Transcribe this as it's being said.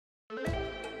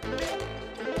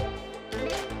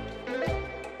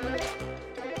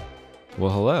Well,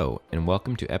 hello, and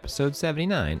welcome to episode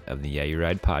 79 of the Yeah You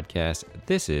Ride podcast.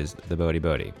 This is the Bodie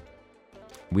Bodie.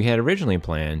 We had originally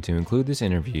planned to include this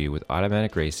interview with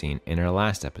Automatic Racing in our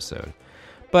last episode,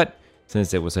 but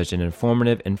since it was such an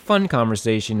informative and fun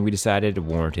conversation, we decided it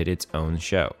warranted its own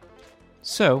show.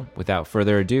 So, without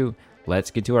further ado,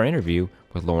 let's get to our interview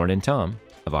with Lauren and Tom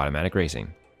of Automatic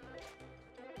Racing.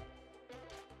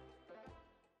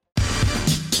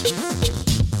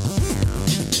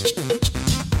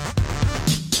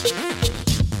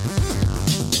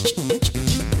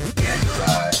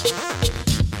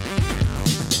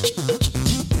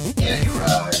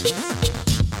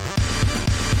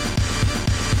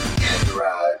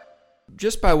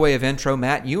 Just by way of intro,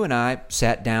 Matt, you and I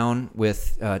sat down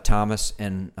with Thomas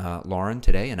and Lauren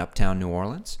today in Uptown New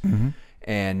Orleans. Mm-hmm.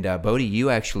 And Bodie, you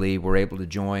actually were able to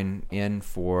join in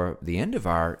for the end of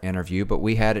our interview, but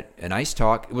we had a nice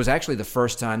talk. It was actually the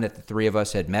first time that the three of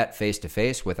us had met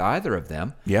face-to-face with either of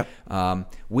them. Yep.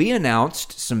 We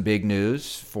announced some big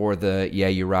news for the Yeah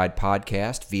You Ride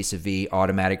podcast vis-a-vis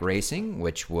Automatic Racing,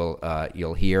 which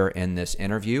you'll hear in this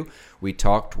interview. We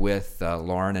talked with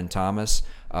Lauren and Thomas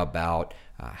about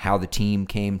how the team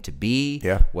came to be,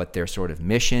 what their sort of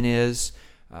mission is,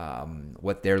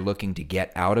 what they're looking to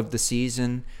get out of the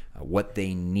season, what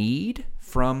they need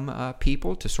from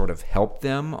people to sort of help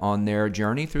them on their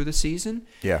journey through the season.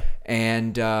 Yeah.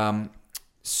 And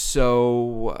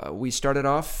so we started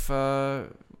off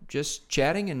just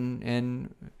chatting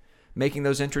and making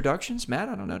those introductions. Matt,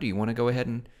 I don't know, do you want to go ahead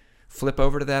and flip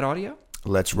over to that audio?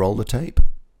 Let's roll the tape.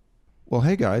 Well,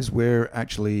 hey guys, we're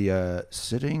actually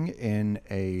sitting in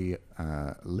a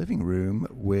living room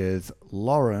with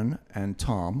Lauren and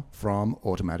Tom from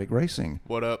Automatic Racing.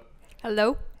 What up?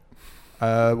 Hello.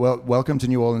 Well, welcome to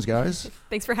New Orleans, guys.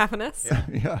 Thanks for having us.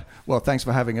 Yeah. Well, thanks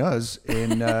for having us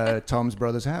in Tom's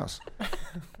brother's house.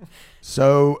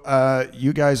 So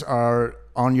you guys are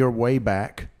on your way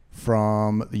back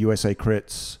from the USA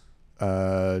Crits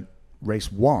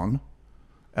Race 1,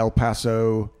 El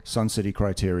Paso Sun City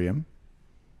Criterium.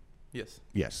 Yes.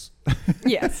 Yes.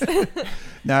 Yes.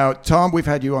 Now, Tom, we've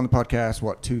had you on the podcast,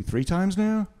 2-3 times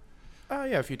now?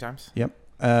 Yeah, a few times. Yep.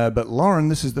 But Lauren,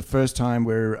 this is the first time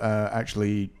we're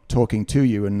actually talking to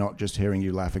you and not just hearing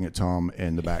you laughing at Tom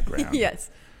in the background. Yes.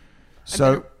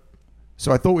 So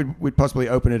I thought we'd possibly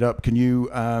open it up. Can you,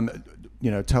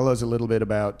 tell us a little bit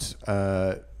about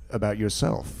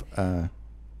yourself?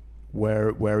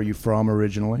 Where are you from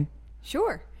originally?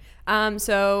 Sure.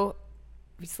 So,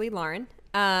 obviously, Lauren.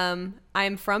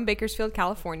 I'm from Bakersfield,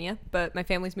 California, but my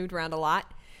family's moved around a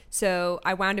lot. So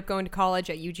I wound up going to college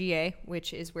at UGA,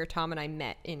 which is where Tom and I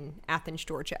met in Athens,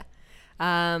 Georgia.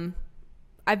 I've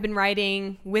been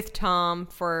riding with Tom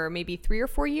for maybe 3 or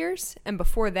 4 years. And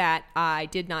before that, I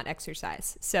did not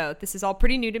exercise. So this is all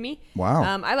pretty new to me. Wow.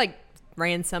 I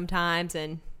ran sometimes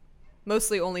and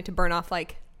mostly only to burn off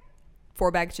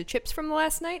 4 bags of chips from the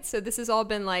last night. So this has all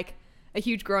been a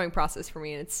huge growing process for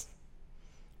me. And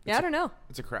I don't know.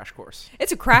 It's a crash course.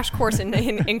 It's a crash course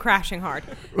in crashing hard.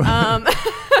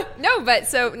 No, but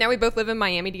so now we both live in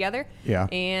Miami together. Yeah.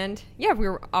 And we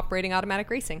were operating Automatic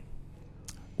Racing.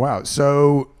 Wow.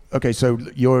 So, okay. So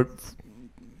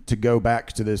to go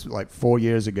back to this, 4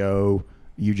 years ago,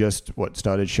 you just,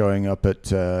 started showing up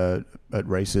at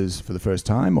races for the first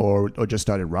time or just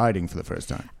started riding for the first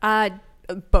time?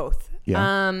 Both.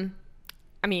 Yeah.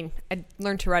 I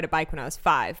learned to ride a bike when I was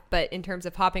 5, but in terms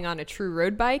of hopping on a true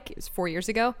road bike, it was 4 years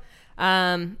ago.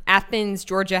 Athens,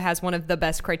 Georgia has one of the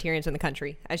best criteriums in the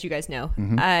country, as you guys know.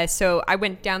 Mm-hmm. So I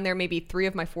went down there maybe 3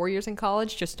 of my 4 years in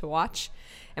college just to watch.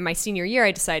 And my senior year,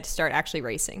 I decided to start actually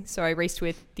racing. So I raced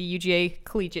with the UGA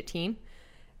collegiate team.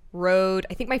 I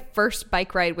think my first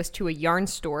bike ride was to a yarn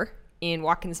store in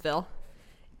Watkinsville.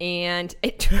 And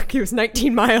it was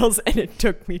 19 miles and it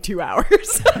took me 2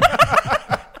 hours.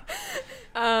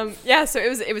 So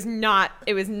it was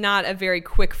not a very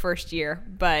quick first year,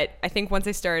 but I think once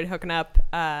I started hooking up,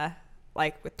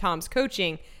 with Tom's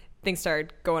coaching, things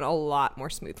started going a lot more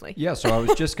smoothly. Yeah. So I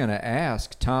was just going to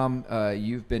ask Tom,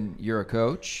 you're a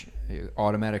coach.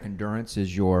 Automatic Endurance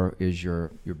is your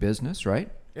business, right?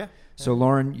 Yeah. So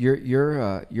Lauren,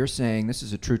 you're saying this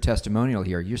is a true testimonial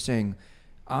here. You're saying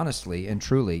honestly and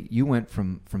truly, you went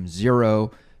from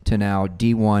 0 to now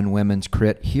D1 women's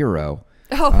crit hero.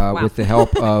 Wow. With the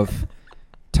help of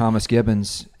Thomas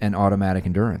Gibbons and Automatic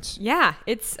Endurance. Yeah,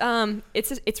 it's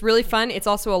really fun. It's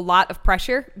also a lot of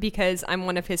pressure because I'm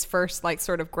one of his first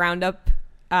sort of ground up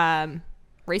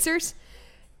racers.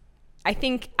 I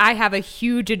think I have a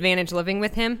huge advantage living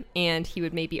with him, and he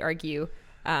would maybe argue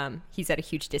he's at a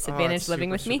huge disadvantage living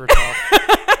with me.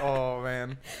 Oh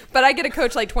man. But I get a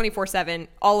coach like 24/7.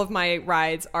 All of my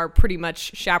rides are pretty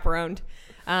much chaperoned.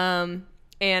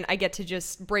 And I get to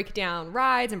just break down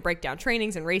rides and break down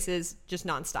trainings and races just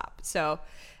nonstop. So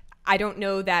I don't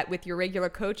know that with your regular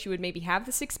coach you would maybe have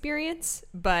this experience,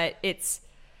 but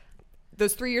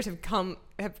those 3 years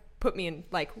have put me in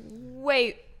like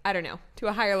way, I don't know, to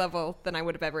a higher level than I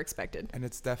would have ever expected. And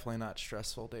it's definitely not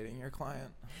stressful dating your client.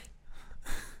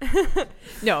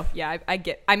 No, yeah,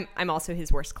 I'm also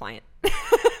his worst client.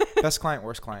 Best client,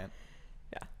 worst client.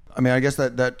 I mean, I guess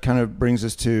that kind of brings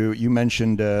us to, you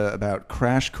mentioned about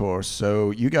Crash Course.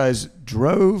 So you guys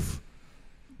drove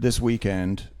this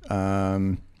weekend.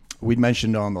 We'd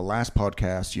mentioned on the last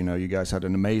podcast, you guys had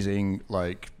an amazing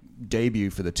debut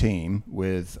for the team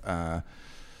with the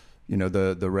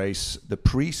race, the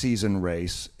preseason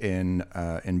race in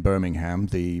Birmingham,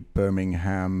 the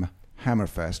Birmingham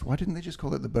Hammerfest. Why didn't they just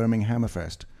call it the Birmingham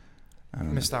Hammerfest?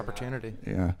 Missed opportunity.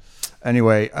 Yeah.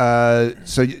 Anyway,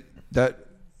 so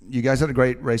you guys had a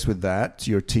great race with that.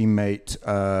 Your teammate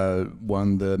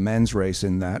won the men's race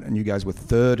in that, and you guys were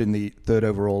third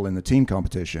overall in the team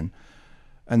competition.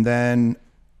 And then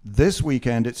this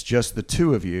weekend, it's just the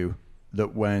two of you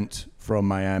that went from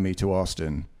Miami to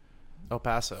Austin. El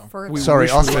Paso. Sorry,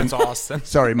 wish Austin. We went to Austin.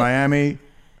 Sorry, Miami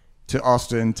to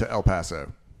Austin to El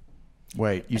Paso.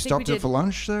 Wait, you stopped for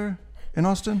lunch there in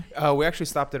Austin? We actually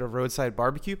stopped at a roadside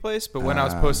barbecue place, but when I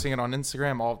was posting it on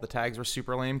Instagram, all of the tags were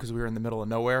super lame because we were in the middle of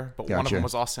nowhere. But one of Gotcha. them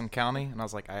was Austin County, and I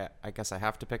was like, I guess I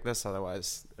have to pick this,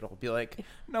 otherwise it'll be like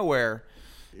nowhere.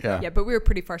 Yeah, but we were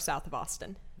pretty far south of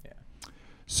Austin. Yeah.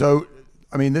 So,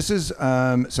 I mean, this is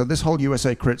so this whole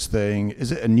USA Crits thing.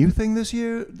 Is it a new thing this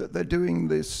year that they're doing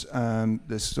this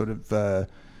this sort of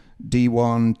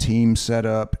D1 team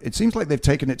setup? It seems like they've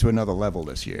taken it to another level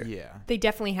this year. Yeah. They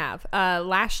definitely have.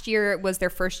 Last year was their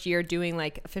first year doing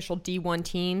official D1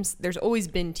 teams. There's always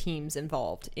been teams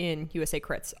involved in USA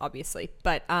Crits, obviously,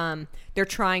 but they're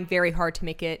trying very hard to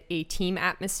make it a team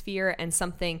atmosphere and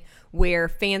something where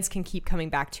fans can keep coming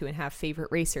back to and have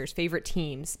favorite racers, favorite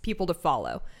teams, people to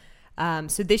follow.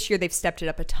 So this year they've stepped it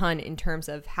up a ton in terms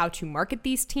of how to market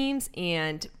these teams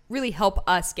and really help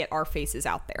us get our faces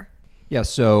out there. Yeah,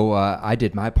 so I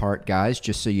did my part, guys,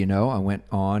 just so you know. I went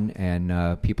on,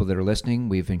 and people that are listening,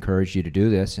 we've encouraged you to do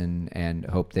this and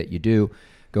hope that you do.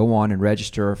 Go on and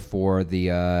register for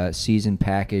the season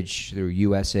package through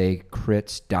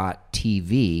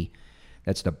usacrits.tv.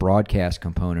 That's the broadcast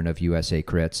component of USA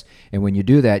Crits. And when you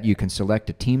do that, you can select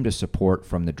a team to support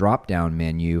from the drop-down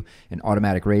menu, and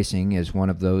Automatic Racing is one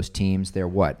of those teams. They're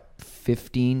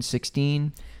 15,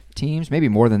 16 teams? Maybe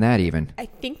more than that even. I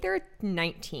think there are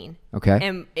 19. Okay.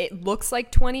 And it looks like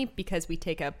 20 because we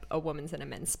take up a women's and a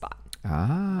men's spot.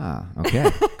 Ah, okay.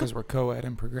 Because we're co-ed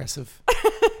and progressive.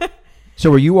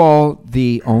 So are you all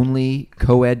the only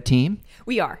co-ed team?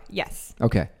 We are, yes.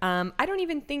 Okay. I don't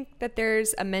even think that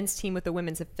there's a men's team with a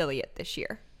women's affiliate this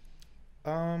year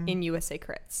in USA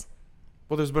Crits.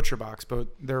 Well, there's Butcher Box, but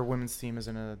their women's team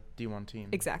isn't a D1 team.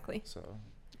 Exactly. So.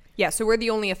 Yeah, so we're the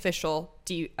only official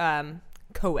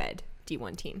co-ed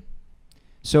D1 team.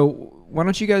 So why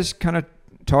don't you guys kind of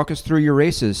talk us through your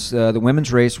races? The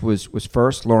women's race was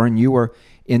first. Lauren, you were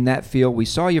in that field. We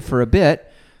saw you for a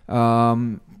bit.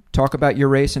 Talk about your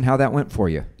race and how that went for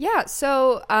you. Yeah,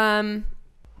 so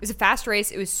it was a fast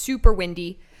race. It was super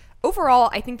windy. Overall,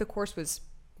 I think the course was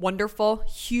wonderful.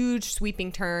 Huge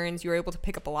sweeping turns. You were able to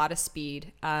pick up a lot of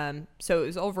speed. So it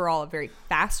was overall a very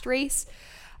fast race.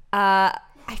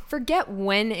 I forget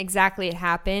when exactly it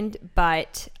happened,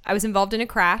 but I was involved in a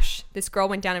crash. This girl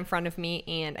went down in front of me,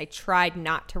 and I tried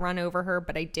not to run over her,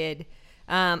 but I did.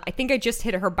 I think I just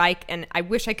hit her bike, and I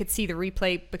wish I could see the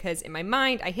replay because in my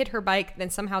mind, I hit her bike, then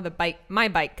somehow my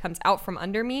bike comes out from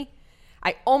under me.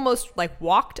 I almost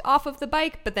walked off of the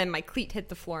bike, but then my cleat hit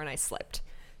the floor and I slipped.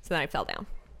 So then I fell down.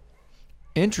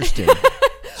 Interesting.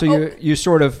 So you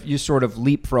sort of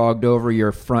leapfrogged over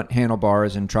your front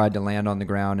handlebars and tried to land on the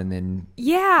ground and then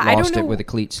lost it with a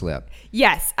cleat slip.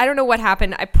 Yes. I don't know what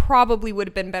happened. I probably would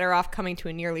have been better off coming to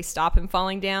a nearly stop and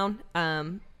falling down.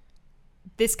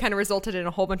 This kind of resulted in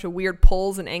a whole bunch of weird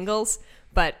pulls and angles,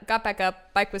 but got back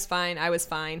up. Bike was fine. I was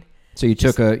fine. So you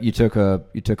took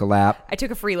a lap. I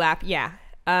took a free lap. Yeah.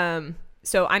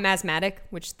 So I'm asthmatic,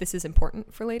 which this is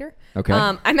important for later. Okay.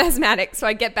 I'm asthmatic, so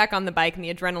I get back on the bike, and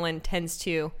the adrenaline tends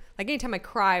to, anytime I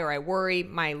cry or I worry,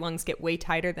 my lungs get way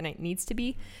tighter than it needs to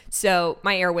be. So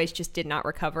my airways just did not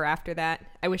recover after that.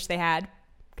 I wish they had,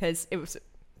 because it was a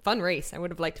fun race. I would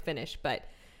have liked to finish, but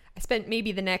spent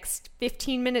maybe the next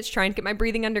 15 minutes trying to get my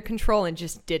breathing under control and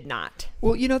just did not.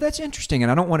 Well, that's interesting,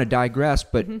 and I don't want to digress,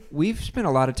 but we've spent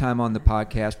a lot of time on the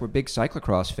podcast. We're big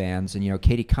cyclocross fans, and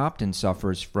Katie Compton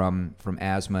suffers from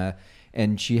asthma,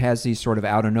 and she has these sort of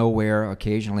out of nowhere,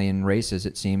 occasionally in races,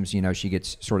 it seems, she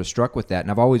gets sort of struck with that.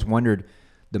 And I've always wondered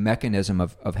the mechanism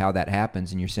of how that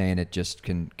happens, and you're saying it just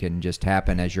can just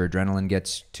happen as your adrenaline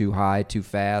gets too high, too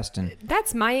fast. And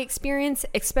that's my experience,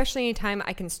 especially anytime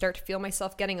I can start to feel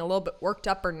myself getting a little bit worked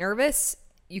up or nervous.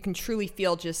 You can truly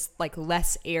feel just like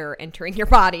less air entering your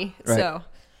body. Right. So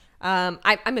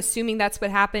I'm assuming that's what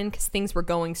happened because things were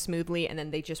going smoothly and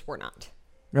then they just were not.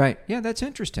 Right. Yeah, that's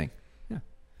interesting.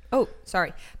 Oh,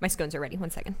 sorry. My scones are ready. 1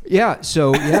 second. Yeah.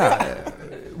 So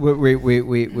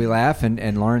we laugh,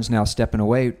 and Lauren's now stepping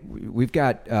away. We've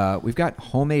got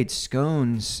homemade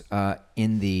scones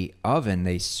in the oven.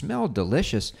 They smell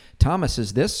delicious. Thomas,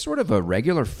 is this sort of a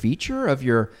regular feature of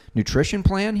your nutrition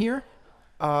plan here?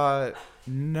 No.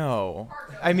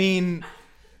 I mean,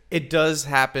 it does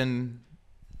happen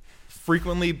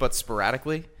frequently, but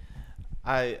sporadically.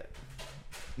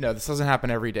 No, this doesn't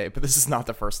happen every day, but this is not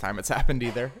the first time it's happened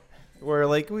either. Where,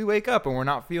 we wake up and we're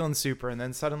not feeling super, and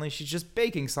then suddenly she's just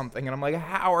baking something, and I'm like,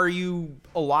 how are you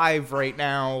alive right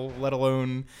now, let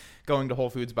alone going to Whole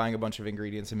Foods, buying a bunch of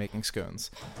ingredients, and making scones?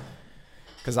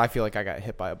 Because I feel like I got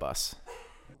hit by a bus.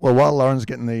 Well, while Lauren's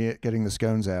getting the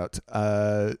scones out,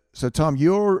 so Tom,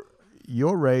 your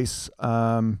race,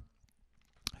 obviously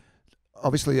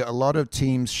a lot of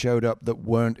teams showed up that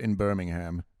weren't in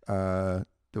Birmingham.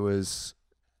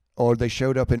 Or they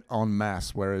showed up en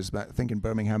masse, whereas I think in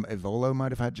Birmingham, Evolo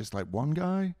might have had just one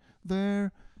guy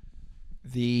there.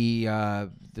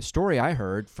 The story I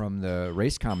heard from the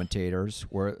race commentators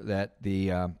were that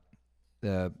the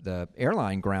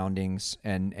airline groundings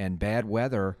and bad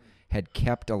weather had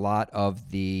kept a lot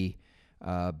of the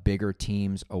bigger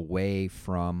teams away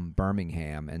from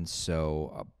Birmingham, and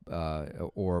so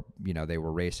they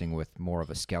were racing with more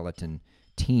of a skeleton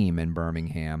team in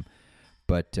Birmingham.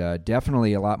 But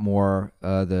definitely a lot more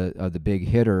of the big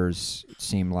hitters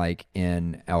seemed like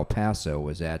in El Paso.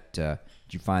 Was that? Did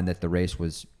you find that the race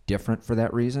was different for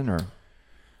that reason, or?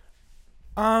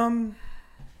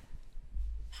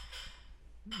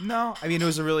 No. I mean, it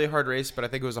was a really hard race, but I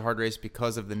think it was a hard race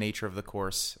because of the nature of the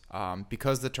course.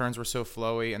 Because the turns were so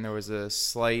flowy, and there was a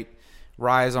slight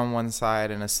rise on one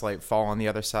side and a slight fall on the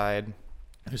other side.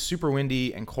 It was super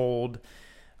windy and cold.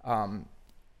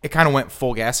 It kind of went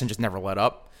full gas and just never let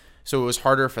up. So it was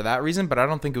harder for that reason, but I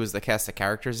don't think it was the cast of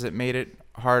characters that made it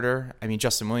harder. I mean,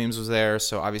 Justin Williams was there,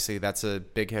 so obviously that's a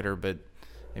big hitter, but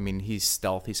I mean, he's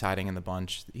stealth, he's hiding in the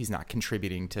bunch. He's not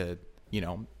contributing to,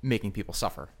 making people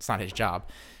suffer. It's not his job.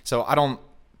 So I don't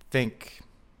think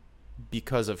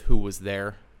because of who was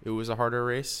there, it was a harder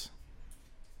race.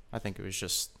 I think it was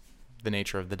just the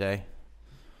nature of the day.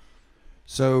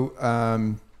 So,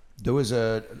 there was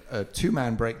a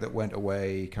two-man break that went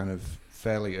away kind of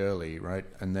fairly early, right?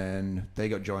 And then they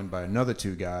got joined by another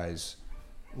two guys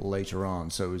later on.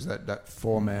 So it was that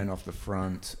four men off the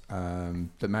front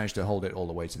that managed to hold it all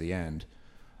the way to the end.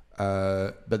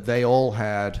 But they all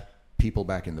had people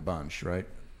back in the bunch, right?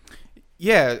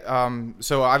 Yeah.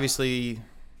 So obviously,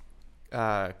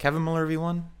 Kevin Malherbe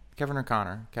won. Kevin or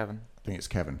Connor? Kevin. I think it's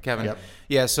Kevin. Yep.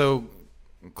 Yeah. So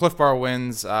Cliff Bar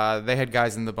wins. They had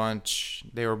guys in the bunch.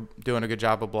 They were doing a good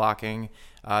job of blocking.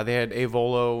 They had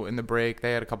Evolo in the break.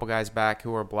 They had a couple guys back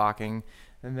who were blocking.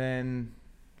 And then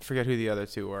I forget who the other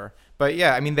two were. But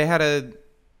yeah, I mean, they had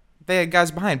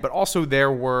guys behind. But also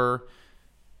there were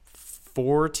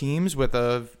 4 teams with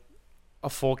a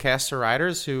full cast of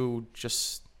riders who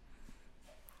just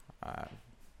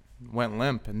went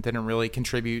limp and didn't really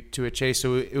contribute to a chase.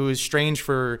 So it was strange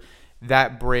for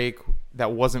that break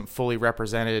that wasn't fully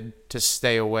represented to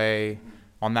stay away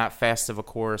on that fast of a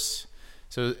course.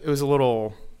 So it was a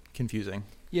little confusing.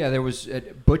 Yeah, there was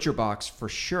Butcher Box for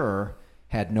sure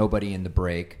had nobody in the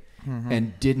break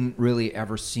and didn't really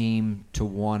ever seem to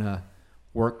want to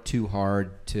work too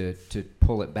hard to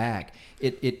pull it back.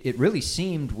 It really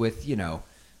seemed with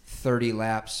 30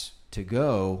 laps to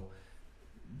go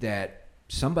that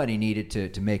somebody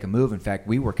needed to make a move. In fact,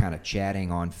 we were kind of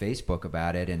chatting on Facebook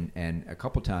about it, and a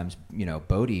couple times,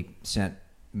 Bodie sent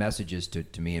messages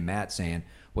to me and Matt saying,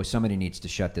 well, somebody needs to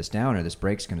shut this down or this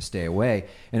break's going to stay away.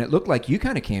 And it looked like you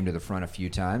kind of came to the front a few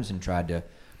times and tried to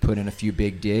put in a few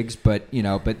big digs, but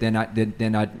then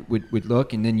I would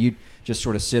look, and then you'd just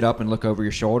sort of sit up and look over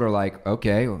your shoulder like,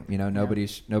 okay, well,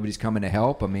 nobody's coming to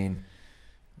help. I mean,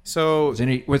 so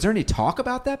was there any talk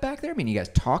about that back there? I mean, you guys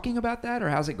talking about that, or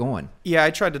how's it going? Yeah,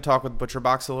 I tried to talk with Butcher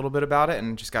Box a little bit about it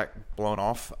and just got blown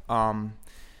off.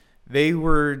 They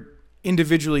were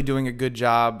individually doing a good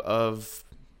job of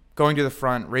going to the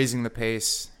front, raising the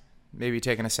pace, maybe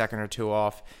taking a second or two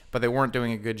off, but they weren't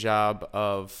doing a good job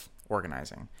of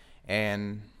organizing.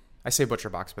 And I say Butcher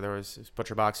Box, but there was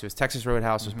Butcher Box, it was Texas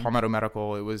Roadhouse, it was Palmetto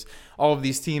Medical, it was all of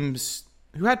these teams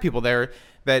who had people there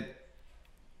that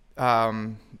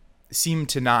seemed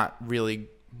to not really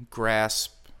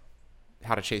grasp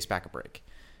how to chase back a break.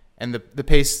 And the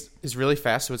pace is really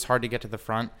fast, so it's hard to get to the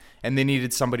front. And they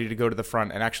needed somebody to go to the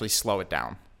front and actually slow it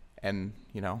down and,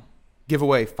 give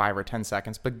away 5 or 10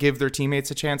 seconds, but give their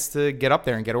teammates a chance to get up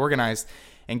there and get organized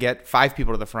and get 5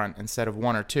 people to the front instead of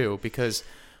 1 or 2, because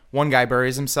one guy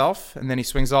buries himself and then he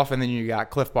swings off, and then you got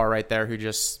Cliff Bar right there who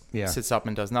just sits up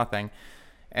and does nothing.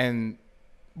 And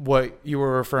what you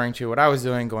were referring to, what I was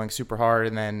doing, going super hard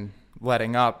and then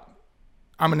letting up,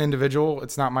 I'm an individual.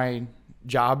 It's not my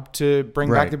job to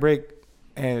bring back the break,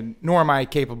 and nor am I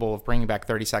capable of bringing back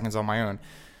 30 seconds on my own.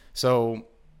 So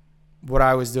what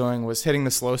I was doing was hitting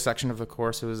the slow section of the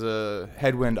course. It was a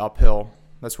headwind uphill.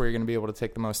 That's where you're going to be able to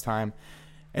take the most time.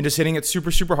 And just hitting it super,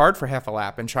 super hard for half a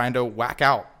lap and trying to whack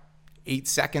out 8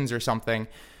 seconds or something,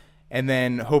 and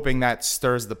then hoping that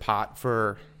stirs the pot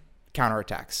for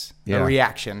counterattacks, a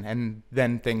reaction, and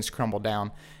then things crumble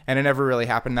down. And it never really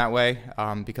happened that way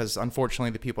because, unfortunately,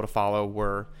 the people to follow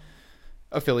were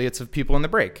affiliates of people in the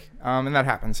break, and that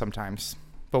happens sometimes.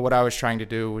 But what I was trying to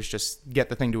do was just get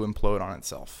the thing to implode on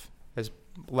itself, as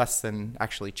less than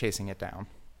actually chasing it down.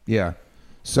 Yeah.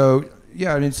 So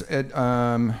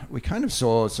and we kind of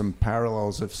saw some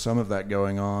parallels of some of that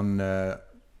going on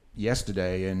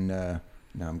yesterday. In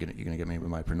now you're gonna get me with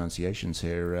my pronunciations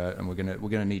here, and we're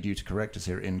gonna need you to correct us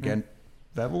here. In Gent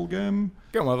Wevelgem.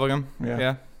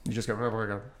 Yeah. You just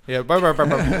go. Yeah.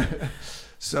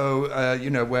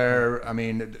 So where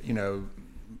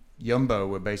Jumbo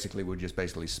would just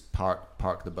basically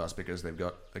park the bus because they've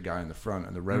got a guy in the front,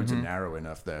 and the roads are narrow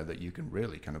enough there that you can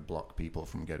really kind of block people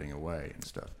from getting away and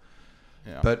stuff.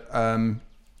 Yeah. But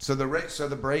so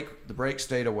the brake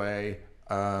stayed away,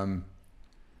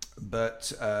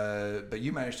 but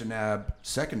you managed to nab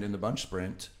second in the bunch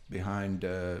sprint behind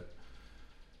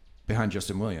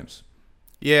Justin Williams.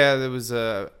 Yeah, it was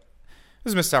a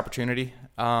missed opportunity.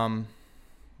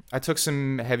 I took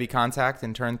some heavy contact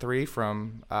in turn 3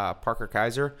 from Parker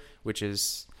Kaiser, which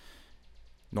is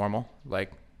normal.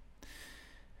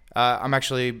 I'm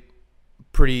actually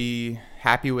pretty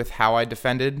happy with how I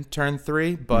defended turn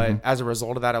 3, but as a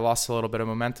result of that, I lost a little bit of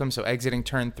momentum. So exiting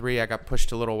turn 3, I got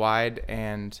pushed a little wide,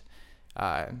 and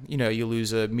you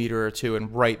lose a meter or two,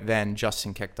 and right then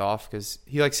Justin kicked off because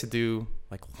he likes to do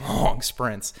long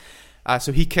sprints.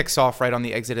 So he kicks off right on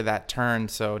the exit of that turn.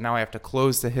 So now I have to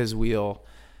close to his wheel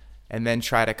and then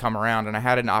try to come around. And I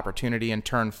had an opportunity in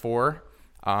turn 4.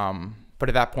 But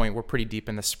at that point, we're pretty deep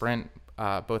in the sprint.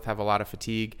 Both have a lot of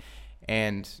fatigue.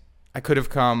 And I could have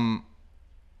come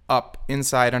up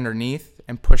inside underneath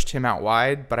and pushed him out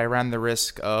wide, but I ran the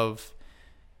risk of,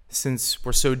 since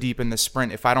we're so deep in the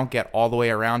sprint, if I don't get all the way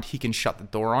around, he can shut the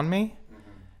door on me.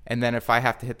 And then if I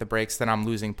have to hit the brakes, then I'm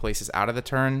losing places out of the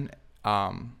turn.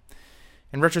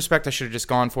 In retrospect, I should have just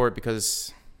gone for it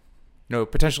because,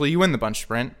 potentially you win the bunch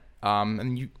sprint.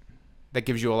 And that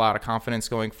gives you a lot of confidence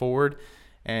going forward.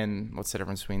 And what's the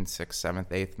difference between 6th, 7th,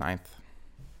 8th, 9th?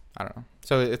 I don't know.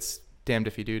 So it's damned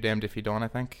if you do, damned if you don't, I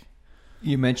think.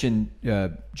 You mentioned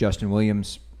Justin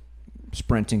Williams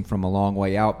sprinting from a long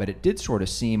way out, but it did sort of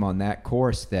seem on that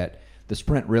course that the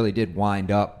sprint really did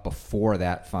wind up before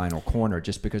that final corner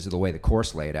just because of the way the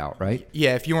course laid out, right?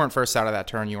 Yeah, if you weren't first out of that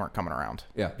turn, you weren't coming around.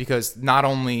 Yeah. Because not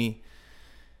only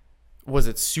was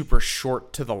it super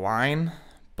short to the line,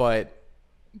 but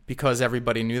because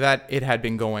everybody knew that, it had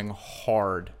been going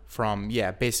hard from,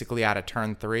 basically out of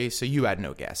turn 3. So you had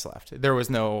no gas left. There was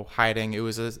no hiding. It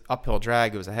was an uphill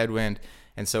drag. It was a headwind.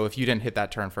 And so if you didn't hit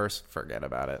that turn first, forget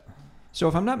about it. So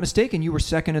if I'm not mistaken, you were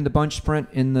second in the bunch sprint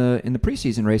in the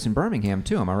preseason race in Birmingham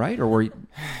too. Am I right? Or were you?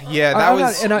 Yeah, that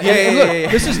was. Look,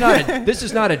 this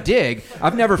is not a dig.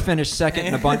 I've never finished second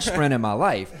in a bunch sprint in my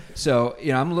life. So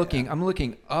I'm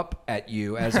looking up at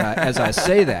you as I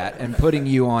say that and putting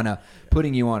you on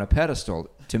a pedestal.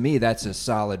 To me, that's a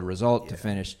solid result to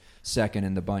finish second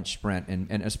in the bunch sprint, and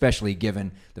especially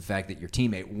given the fact that your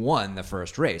teammate won the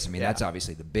first race. I mean, that's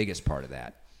obviously the biggest part of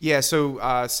that. Yeah,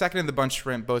 so second in the bunch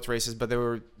sprint, both races, but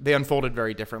they unfolded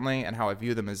very differently, and how I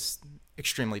view them is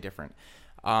extremely different.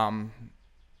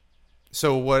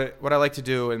 So what I like to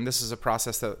do, and this is a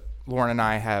process that Lauren and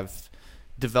I have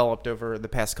developed over the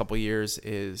past couple of years,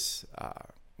 is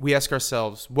we ask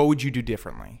ourselves, what would you do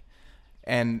differently?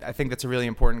 And I think that's a really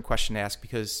important question to ask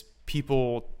because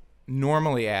people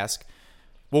normally ask,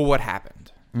 well, what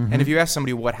happened? Mm-hmm. And if you ask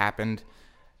somebody what happened,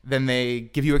 then they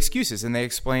give you excuses and they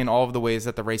explain all of the ways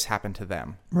that the race happened to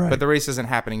them. Right. But the race isn't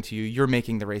happening to you. You're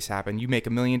making the race happen. You make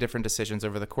a million different decisions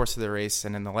over the course of the race,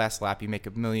 and in the last lap, you make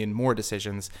a million more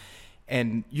decisions.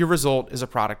 And your result is a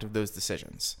product of those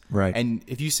decisions. Right. And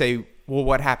if you say, well,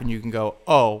 what happened? You can go,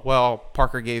 oh, well,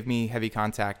 Parker gave me heavy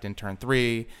contact in turn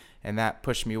 3, and that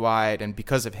pushed me wide, and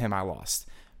because of him, I lost.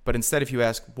 But instead, if you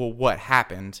ask, well, what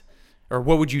happened? Or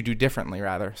what would you do differently,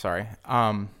 rather? Sorry.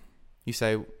 You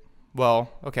say,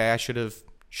 well, okay, I should have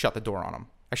shut the door on him.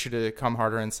 I should have come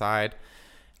harder inside.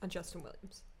 On Justin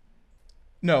Williams.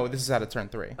 No, this is out of turn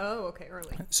 3. Oh, okay,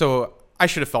 early. So I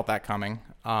should have felt that coming.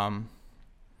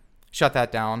 Shut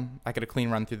that down. I get a clean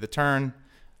run through the turn.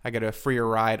 I get a freer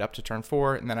ride up to turn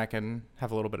 4, and then I can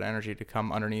have a little bit of energy to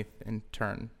come underneath in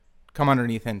turn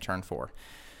 4.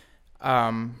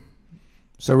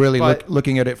 So really But-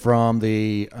 looking at it from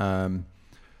the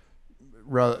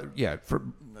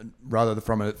rather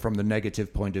from the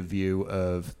negative point of view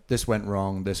of this went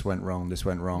wrong, this went wrong, this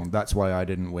went wrong. That's why I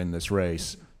didn't win this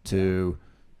race. To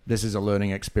this is a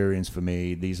learning experience for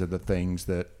me. These are the things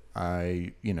that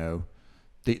I,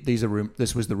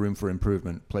 this was the room for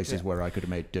improvement, places where I could have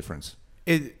made difference.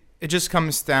 It just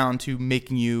comes down to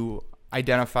making you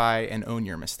identify and own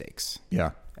your mistakes.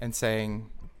 Yeah. And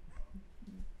saying,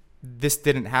 this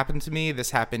didn't happen to me.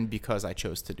 This happened because I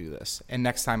chose to do this. And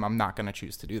next time I'm not going to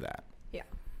choose to do that. Yeah.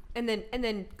 And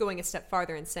then going a step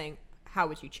farther and saying, how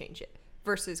would you change it?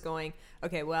 Versus going,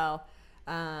 okay, well,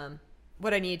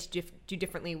 what I needed to do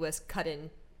differently was cut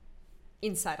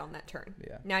inside on that turn.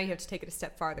 Yeah. Now you have to take it a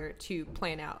step farther to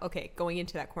plan out, okay, going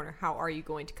into that corner, how are you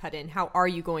going to cut in? How are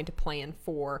you going to plan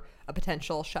for a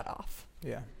potential shutoff?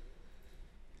 Yeah.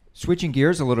 Switching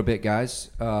gears a little bit, guys.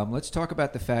 Let's talk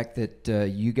about the fact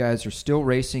that you guys are still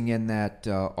racing in that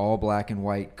all black and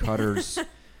white Cutters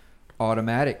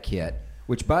automatic kit,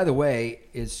 which, by the way,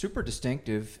 is super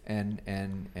distinctive and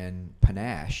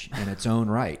panache in its own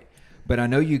right. But I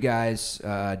know you guys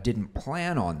didn't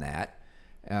plan on that.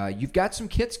 You've got some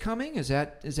kits coming. Is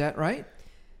that right?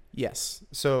 Yes.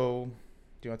 So,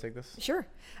 do you want to take this? Sure.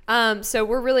 So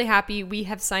we're really happy. We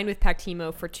have signed with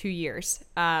Pactimo for 2 years,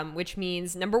 which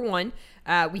means, number one,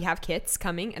 we have kits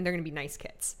coming, and they're going to be nice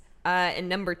kits. And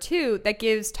number two, that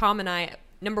gives Tom and I,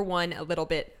 number one, a little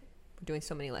bit, we're doing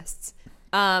so many lists.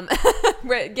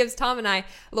 It gives Tom and I a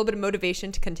little bit of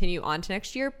motivation to continue on to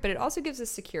next year, but it also gives us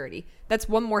security. That's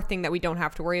one more thing that we don't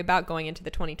have to worry about going into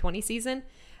the 2020 season.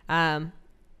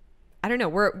 I don't know.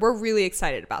 We're really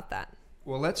excited about that.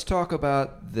 Well, let's talk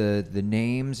about the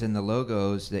names and the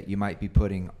logos that you might be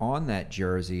putting on that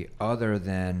jersey other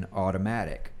than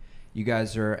automatic. You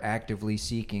guys are actively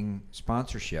seeking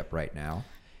sponsorship right now,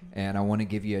 and I want to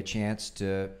give you a chance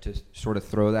to sort of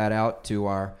throw that out to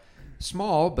our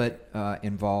small but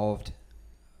involved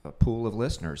pool of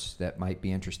listeners that might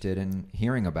be interested in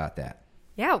hearing about that.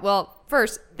 Yeah, well,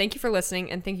 first, thank you for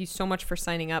listening, and thank you so much for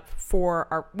signing up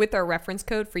with our reference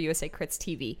code for USA Crits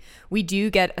TV. We do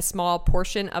get a small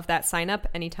portion of that sign up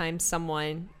anytime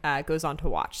someone goes on to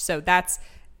watch. So that's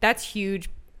huge,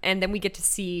 and then we get to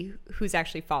see who's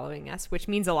actually following us, which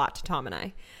means a lot to Tom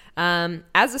and I.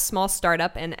 As a small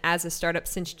startup, and as a startup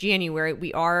since January,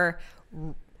 we are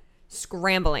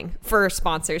scrambling for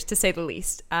sponsors, to say the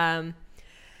least.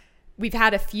 We've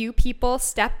had a few people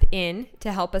step in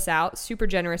to help us out super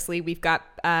generously. We've got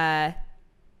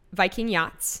Viking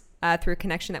Yachts through a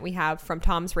connection that we have from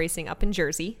Tom's Racing up in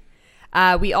Jersey.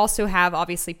 We also have,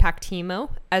 obviously,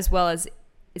 Pactimo, as well as,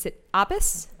 is it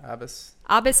Abus?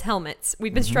 Abus Helmets.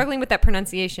 We've been struggling with that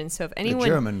pronunciation, so if anyone...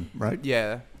 The German, right?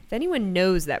 Yeah. If anyone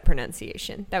knows that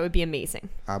pronunciation, that would be amazing.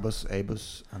 Abus,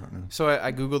 I don't know. So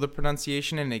I Googled the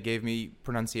pronunciation, and it gave me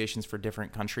pronunciations for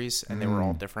different countries, and they were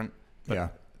all different. But Yeah.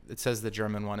 it says the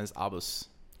German one is Abus.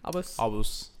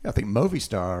 Abus. I think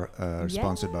Movistar are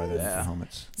sponsored by the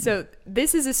helmets. So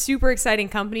this is a super exciting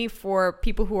company for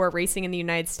people who are racing in the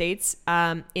United States.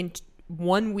 In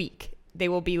 1 week, they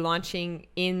will be launching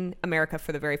in America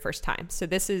for the very first time. So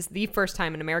this is the first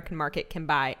time an American market can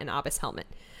buy an Abus helmet.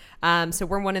 So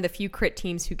we're one of the few crit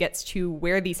teams who gets to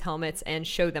wear these helmets and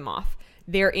show them off.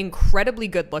 They're incredibly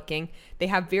good looking. They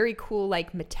have very cool,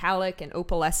 like, metallic and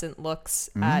opalescent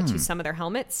looks to some of their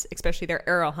helmets, especially their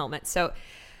aero helmets. So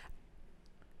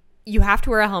you have to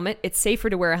wear a helmet. It's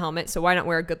safer to wear a helmet, so why not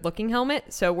wear a good looking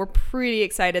helmet? So we're pretty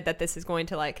excited that this is going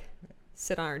to, like,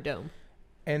 sit on our dome.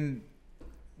 And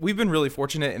we've been really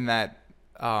fortunate in that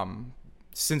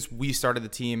since we started the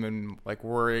team and, like,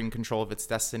 we're in control of its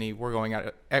destiny, we're going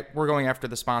after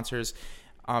the sponsors,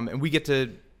 and we get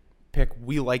to pick,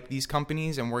 we like these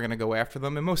companies and we're going to go after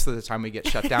them. And most of the time we get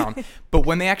shut down. But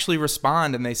when they actually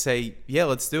respond and they say, yeah,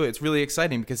 let's do it, it's really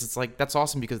exciting because it's like, that's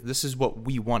awesome because this is what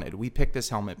we wanted. We picked this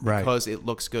helmet because it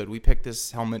looks good. We picked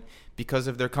this helmet because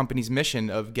of their company's mission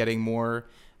of getting more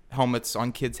helmets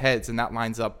on kids' heads. And that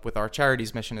lines up with our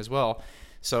charity's mission as well.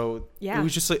 So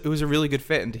it was a really good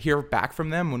fit. And to hear back from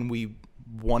them when we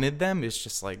wanted them is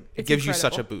just like, it gives you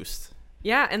such a boost.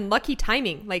 Yeah, and lucky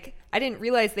timing. Like, I didn't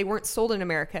realize they weren't sold in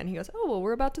America. And he goes, oh, well,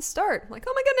 we're about to start. I'm like,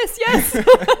 oh, my goodness,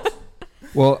 yes.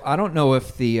 Well, I don't know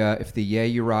if the Yeah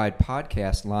You Ride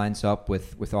podcast lines up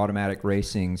with Automatic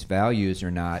Racing's values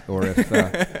or not, or if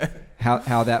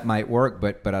how that might work.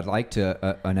 But I'd like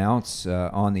to announce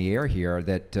on the air here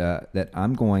that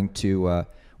I'm going to,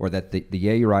 or that the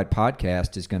Yeah You Ride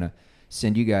podcast is going to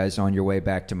send you guys on your way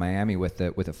back to Miami with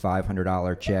a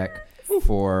 $500 check.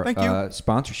 For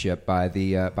sponsorship by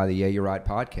the Yeah You Ride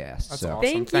podcast. That's so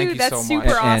awesome. Thank you. That's so super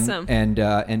much. awesome.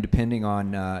 And depending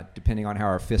on how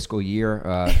our fiscal year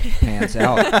pans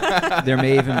out, there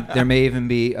may even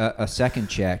be a second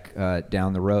check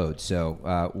down the road.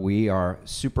 So we are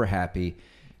super happy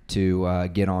to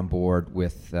get on board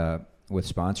with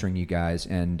sponsoring you guys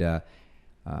and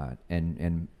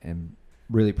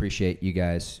really appreciate you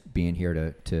guys being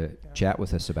here to chat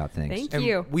with us about things. Thank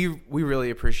you. We really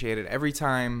appreciate it. Every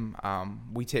time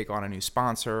we take on a new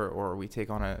sponsor or we take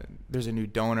on there's a new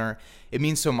donor, it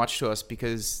means so much to us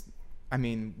because, I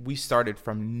mean, we started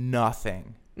from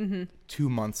nothing 2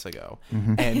 months ago.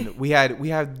 And we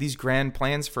had these grand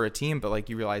plans for a team, but like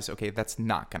you realize, okay, that's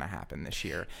not going to happen this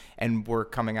year. And we're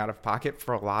coming out of pocket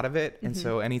for a lot of it. And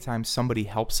so anytime somebody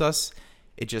helps us,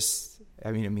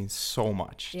 it means so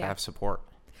much to have support.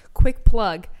 Quick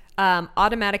plug.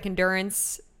 Automatic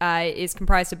Endurance is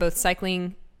comprised of both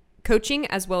cycling coaching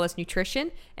as well as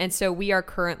nutrition. And so we are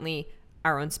currently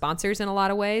our own sponsors in a lot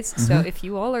of ways. So if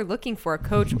you all are looking for a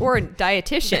coach or a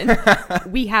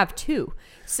dietitian, we have two.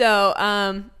 So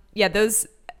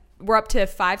we're up to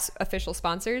 5 official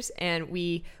sponsors and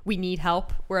we need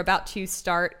help. We're about to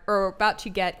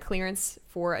get clearance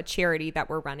for a charity that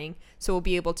we're running. So we'll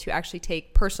be able to actually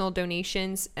take personal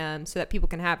donations so that people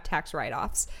can have tax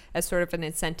write-offs as sort of an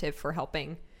incentive for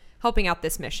helping out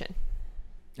this mission.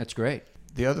 That's great.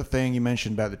 The other thing you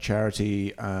mentioned about the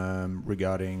charity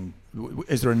regarding,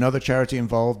 is there another charity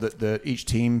involved that each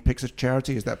team picks a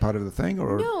charity? Is that part of the thing?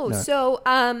 Or No. So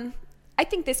I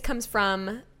think this comes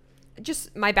from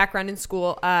just my background in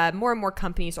school. More and more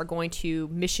companies are going to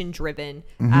mission-driven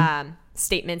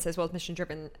statements as well as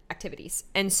mission-driven activities.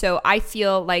 And so I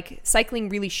feel like cycling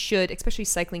really should, especially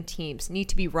cycling teams, need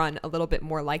to be run a little bit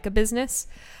more like a business.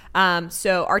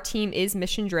 So our team is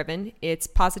mission-driven. It's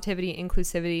positivity,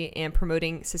 inclusivity, and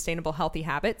promoting sustainable, healthy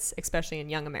habits, especially in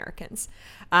young Americans.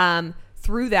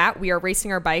 Through that, we are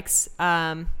racing our bikes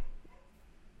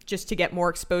just to get more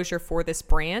exposure for this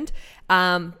brand.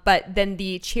 But then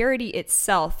the charity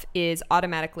itself is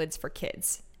Automatic Lids for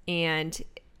Kids. And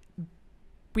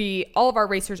all of our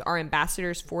racers are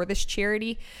ambassadors for this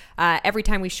charity. Every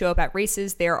time we show up at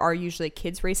races, there are usually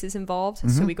kids races involved.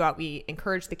 So we go out, we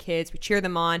encourage the kids, we cheer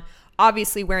them on,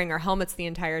 obviously wearing our helmets the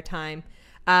entire time.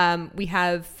 We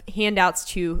have handouts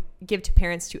to give to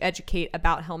parents to educate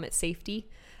about helmet safety.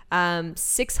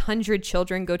 600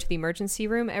 children go to the emergency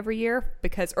room every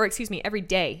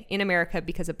day in America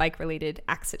because of bike-related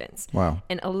accidents. Wow.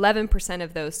 And 11%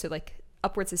 of those, so like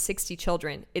upwards of 60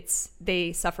 children,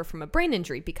 they suffer from a brain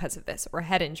injury because of this or a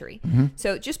head injury.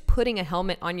 So just putting a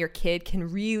helmet on your kid can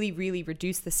really, really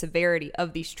reduce the severity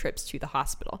of these trips to the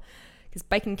hospital. Because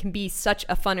biking can be such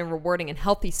a fun and rewarding and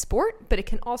healthy sport, but it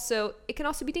can also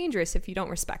be dangerous if you don't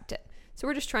respect it. So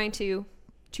we're just trying to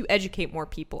educate more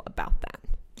people about that.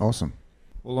 Awesome.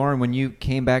 Well, Lauren, when you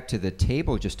came back to the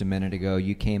table just a minute ago,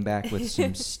 you came back with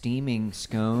some steaming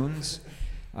scones,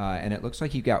 and it looks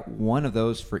like you got one of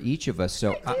those for each of us.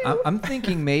 So I'm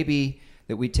thinking maybe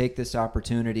that we take this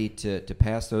opportunity to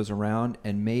pass those around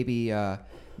and maybe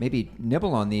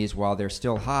nibble on these while they're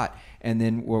still hot, and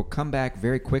then we'll come back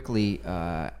very quickly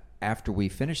after we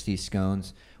finish these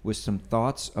scones with some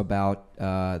thoughts about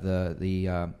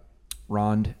the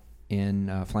Ronde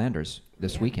in Flanders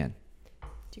this weekend.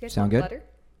 Do you guys Sound want good? butter?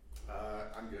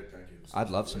 I'm good, thank you. I'd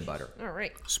love some butter. All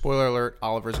right. Spoiler alert,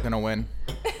 Oliver's going to win.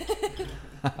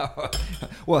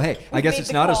 Well, hey, I guess made it's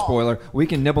the not a call. spoiler. We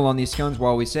can nibble on these scones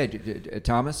while we say,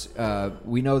 Thomas,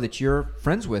 we know that you're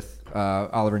friends with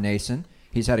Oliver Nason.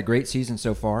 He's had a great season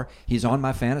so far. He's on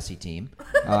my fantasy team.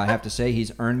 I have to say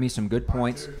he's earned me some good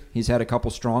points. He's had a couple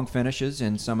strong finishes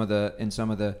in some of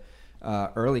the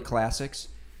early classics.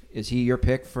 Is he your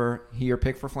pick for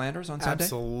Flanders on Sunday?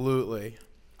 Absolutely.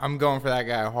 I'm going for that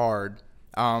guy hard.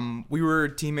 We were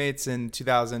teammates in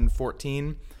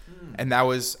 2014, and I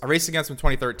raced against him in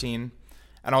 2013,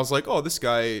 and I was like, oh, this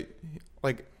guy,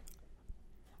 like,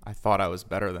 I thought I was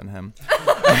better than him.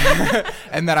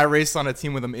 And then I raced on a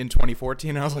team with him in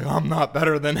 2014, and I was like, oh, I'm not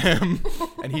better than him.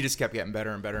 And he just kept getting better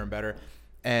and better and better.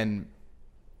 And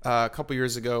a couple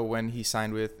years ago when he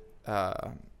signed with I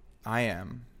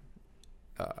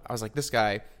was like, this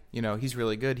guy, he's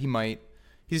really good.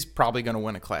 He's probably going to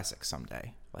win a classic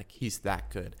someday. Like, he's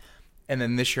that good. And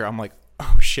then this year I'm like,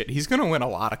 oh shit, he's going to win a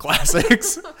lot of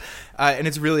classics. And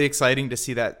it's really exciting to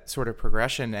see that sort of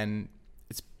progression. And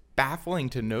it's baffling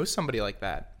to know somebody like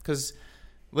that, because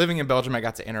living in Belgium, I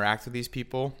got to interact with these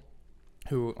people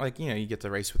who, like, you get to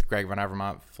race with Greg Van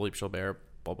Avermaet, Philippe Gilbert,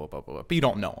 blah, blah, blah, blah, blah, but you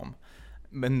don't know them.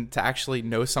 And to actually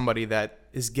know somebody that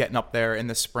is getting up there in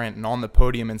the sprint and on the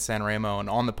podium in San Remo and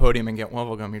on the podium in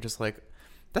Gent-Wevelgem, you're just like,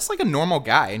 that's like a normal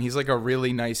guy, and he's like a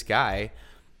really nice guy.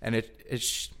 And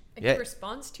it's he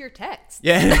responds to your text.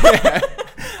 Yeah. Like, oh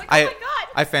my God.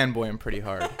 I fanboy him pretty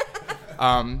hard.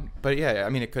 But yeah, I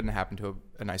mean, it couldn't happen to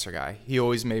a nicer guy. He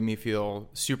always made me feel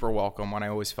super welcome when I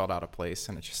always felt out of place.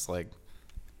 And it's just like,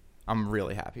 I'm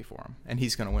really happy for him. And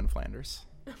he's going to win Flanders.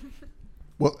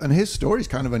 Well, and his story's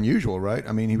kind of unusual, right?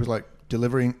 I mean, he was like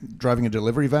driving a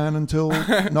delivery van until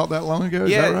not that long ago.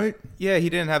 Is that right? Yeah, he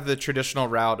didn't have the traditional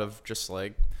route of just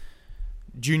like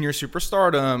junior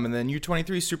superstardom and then U23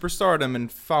 superstardom and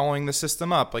following the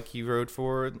system up. Like, he rode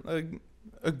for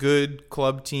a good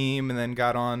club team and then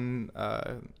got on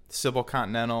Civil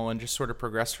Continental and just sort of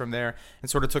progressed from there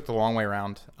and sort of took the long way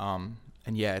around. And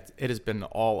yeah, it has been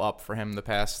all up for him the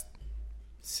past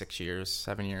 7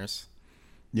 years.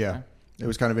 Yeah. It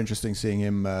was kind of interesting seeing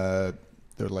him, there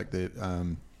were like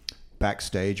the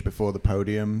backstage before the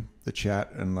podium, the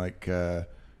chat, and like, I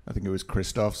think it was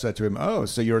Christoph said to him, oh,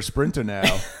 so you're a sprinter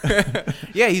now.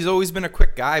 Yeah, he's always been a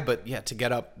quick guy, but yeah, to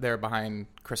get up there behind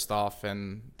Christoph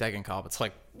and Degenkolb, it's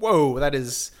like, whoa, that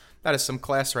is some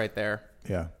class right there.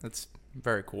 Yeah. That's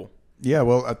very cool. Yeah,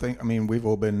 well, I mean, we've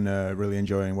all been really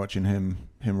enjoying watching him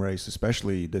race,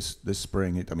 especially this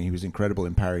spring. I mean, he was incredible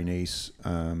in Paris-Nice,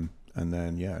 and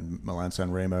then, yeah,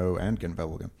 Milan-San Remo and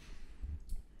Gent-Wevelgem.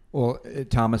 Well,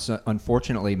 Thomas,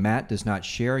 unfortunately, Matt does not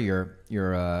share your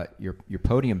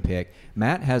podium pick.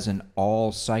 Matt has an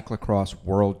all cyclocross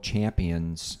world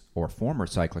champions or former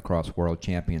cyclocross world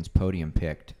champions podium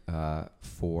picked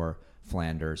for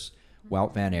Flanders.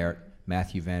 Wout van Aert,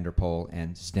 Mathieu van der Poel,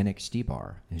 and Zdeněk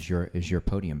Stybar is your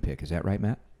podium pick. Is that right,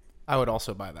 Matt? I would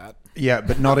also buy that. Yeah,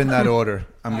 but not in that order.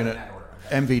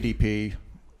 MVDP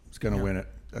is gonna win it.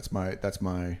 That's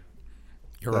my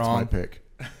You're wrong. My pick.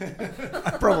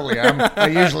 I probably am. I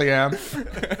usually am.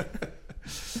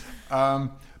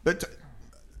 But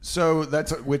so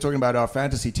we're talking about our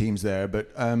fantasy teams there.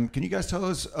 But can you guys tell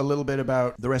us a little bit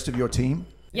about the rest of your team?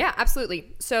 Yeah,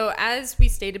 absolutely. So as we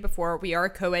stated before, we are a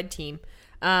co-ed team.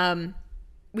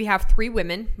 We have 3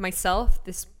 women. Myself,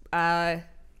 this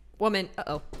woman.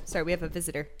 Sorry, we have a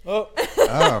visitor. Oh,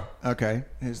 okay.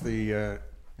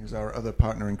 Here's our other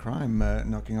partner in crime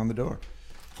knocking on the door.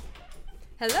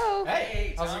 Hello.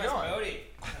 Hey, how's it going? Bodie.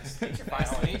 Nice to meet you. Nice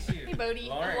to meet you. Hey,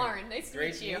 Bodie. I'm Lauren. Nice to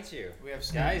Great meet you. to meet you. We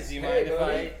have Guys, do you mind if I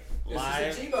live?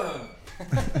 This is a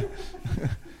T-bone.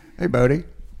 Hey, Bodie.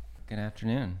 Good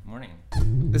afternoon. Morning.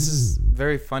 This is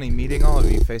very funny meeting all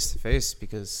of you face to face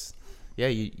because, yeah,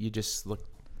 you just look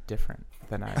different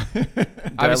than I. Do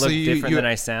I look different than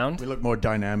I sound? We look more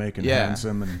dynamic and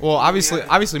handsome. And well,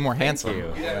 obviously more handsome.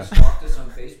 You guys stalked us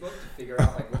on Facebook to figure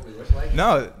out like what we look like?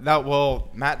 No,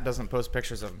 Matt doesn't post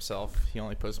pictures of himself. He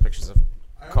only posts pictures of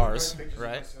cars,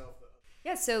 right?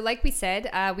 Yeah, so like we said,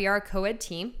 we are a co-ed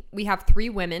team. We have 3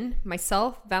 women,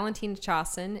 myself, Valentina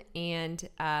Chasen, and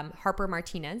Harper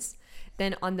Martinez.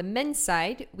 Then on the men's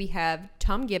side, we have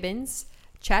Tom Gibbons,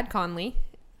 Chad Conley,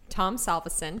 Tom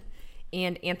Salveson,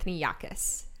 and Anthony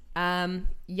Yakas.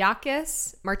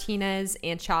 Yakas, Martinez,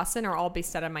 and Chasen are all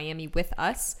based out of Miami with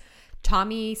us.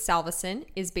 Tommy Salveson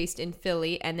is based in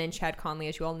Philly, and then Chad Conley,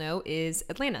 as you all know, is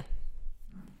Atlanta.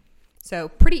 So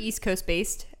pretty East Coast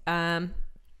based,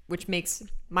 which makes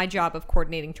my job of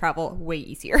coordinating travel way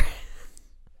easier.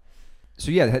 So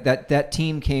yeah, that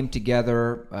team came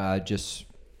together just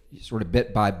sort of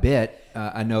bit by bit.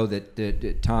 I know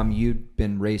that Tom, you'd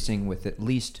been racing with at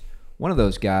least one of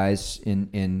those guys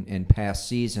in past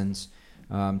seasons.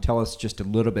 Tell us just a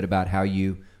little bit about how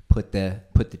you put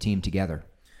the team together.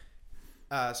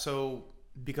 So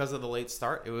because of the late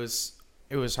start, it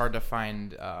was hard to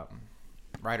find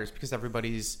riders because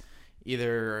everybody's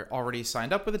either already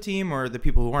signed up with a team or the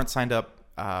people who aren't signed up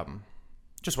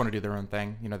just want to do their own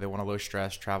thing. They want to low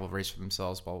stress, travel, race for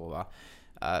themselves, blah, blah,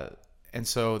 blah. And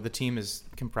so the team is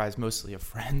comprised mostly of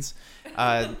friends.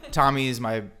 Tommy is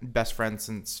my best friend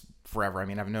since forever. I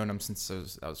mean, I've known him since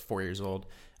I was 4 years old.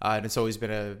 And it's always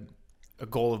been a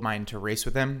goal of mine to race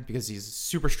with him because he's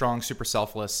super strong, super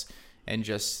selfless, and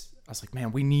just, I was like,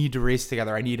 man, we need to race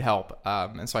together. I need help.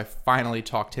 And so I finally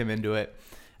talked him into it.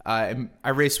 And I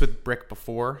raced with Brick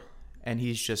before, and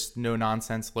he's just no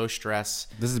nonsense, low stress.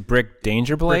 This is Brick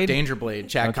Dangerblade? Brick Dangerblade,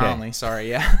 Chad Okay. Conley. Sorry,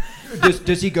 yeah.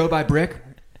 Does he go by Brick?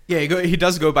 Yeah, he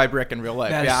does go by Brick in real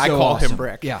life. That is I so call awesome. him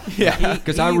Brick. Yeah. Yeah.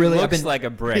 Because He I've looks been like a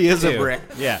brick. He is a too. brick.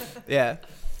 Yeah. Yeah.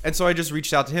 And so I just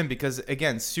reached out to him because,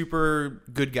 again, super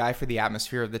good guy for the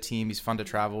atmosphere of the team. He's fun to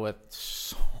travel with.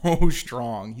 So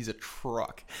strong. He's a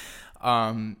truck.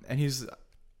 And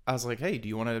I was like, hey, do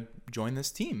you want to join this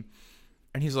team?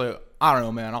 And he's like, I don't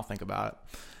know, man. I'll think about it.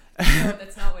 No,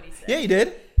 that's not what he said. Yeah, he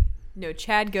did. No,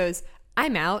 Chad goes,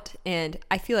 I'm out, and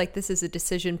I feel like this is a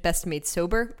decision best made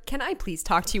sober. Can I please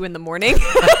talk to you in the morning?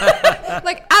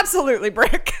 Like, absolutely,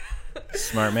 Brick.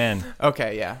 Smart man.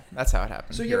 Okay, yeah. That's how it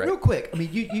happened. So, yeah, You're right. real quick. I mean,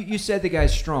 you said the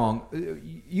guy's strong.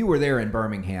 You were there in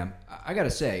Birmingham. I got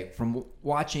to say, from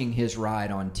watching his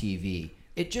ride on TV,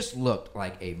 it just looked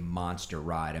like a monster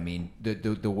ride. I mean,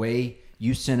 the way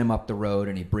you sent him up the road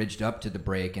and he bridged up to the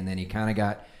break, and then he kind of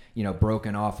got,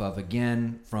 broken off of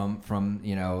again from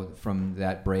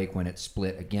that break when it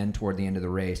split again toward the end of the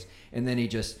race. And then he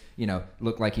just,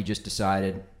 looked like he just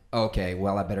decided, okay,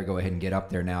 well, I better go ahead and get up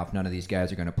there now. If none of these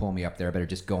guys are going to pull me up there, I better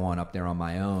just go on up there on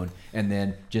my own. And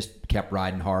then just kept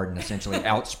riding hard and essentially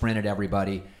out-sprinted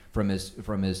everybody from his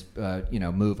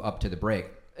move up to the break.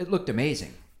 It looked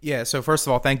amazing. Yeah, so first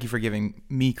of all, thank you for giving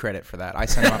me credit for that. I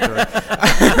sent him up the road.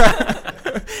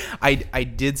 I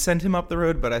did send him up the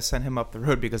road, but I sent him up the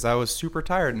road because I was super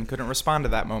tired and couldn't respond to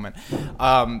that moment.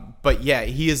 But yeah,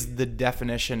 he is the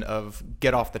definition of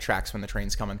get off the tracks when the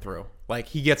train's coming through. Like,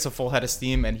 he gets a full head of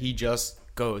steam and he just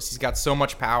goes. He's got so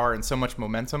much power and so much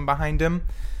momentum behind him.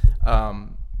 Hold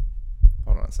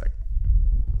on a sec.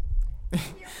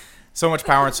 So much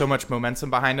power and so much momentum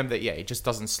behind him that, yeah, he just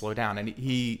doesn't slow down. And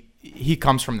he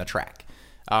comes from the track.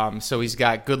 So he's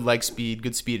got good leg speed,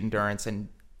 good speed endurance. And,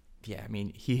 yeah, I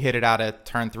mean, he hit it out at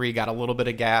turn 3, got a little bit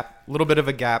of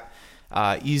a gap,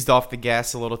 eased off the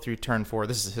gas a little through turn 4.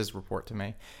 This is his report to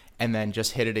me. And then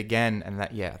just hit it again. And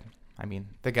that, yeah, I mean,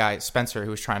 the guy, Spencer,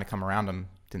 who was trying to come around him,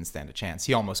 didn't stand a chance.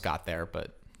 He almost got there,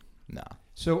 but no.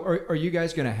 So are you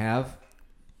guys going to have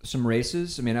some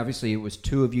races? I mean, obviously it was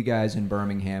 2 of you guys in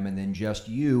Birmingham and then just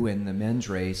you in the men's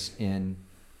race in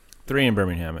 3 in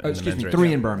Birmingham.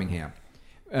 three in Birmingham.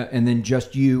 And then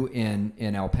just you in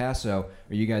El Paso.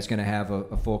 Are you guys going to have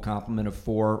a full complement of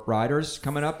 4 riders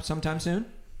coming up sometime soon?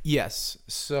 Yes.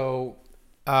 So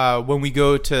when we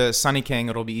go to Sunny King,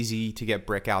 it'll be easy to get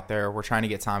Brick out there. We're trying to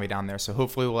get Tommy down there. So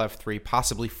hopefully we'll have 3,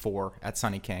 possibly 4 at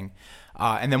Sunny King.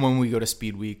 And then when we go to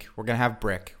Speed Week, we're going to have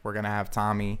Brick. We're going to have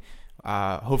Tommy.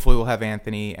 Hopefully we'll have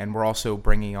Anthony. And we're also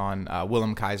bringing on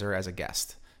Willem Kaiser as a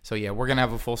guest. So, yeah, we're going to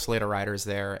have a full slate of riders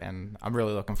there. And I'm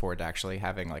really looking forward to actually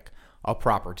having, like, a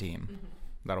proper team. Mm-hmm.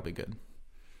 That'll be good.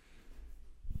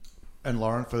 And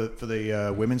Lauren, for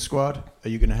the women's squad, are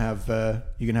you going to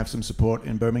have some support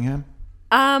in Birmingham?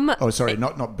 Sorry,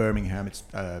 not Birmingham. It's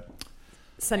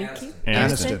Sunny King?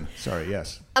 Anniston. Sorry,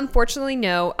 yes. Unfortunately,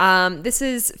 no. This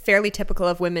is fairly typical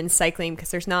of women's cycling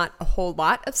because there's not a whole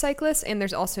lot of cyclists and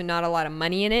there's also not a lot of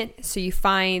money in it. So you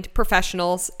find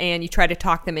professionals and you try to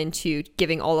talk them into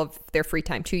giving all of their free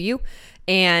time to you.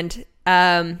 And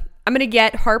I'm going to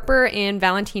get Harper and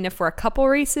Valentina for a couple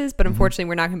races, but unfortunately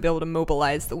we're not going to be able to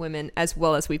mobilize the women as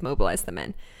well as we've mobilized the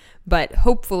men. But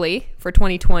hopefully for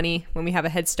 2020, when we have a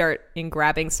head start in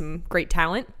grabbing some great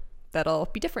talent, that'll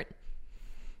be different.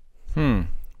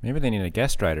 Maybe they need a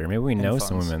guest rider. Maybe we know funds.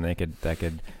 some women that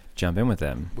could jump in with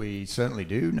them. We certainly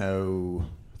do know.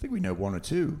 I think we know 1 or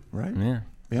 2, right? Yeah.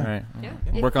 Yeah. All right.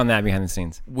 Yeah. Work on that behind the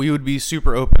scenes. We would be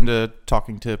super open to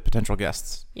talking to potential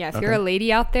guests. Yeah, if you're a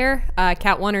lady out there,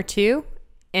 cat 1 or 2,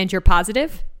 and you're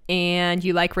positive and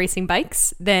you like racing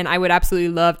bikes, then I would absolutely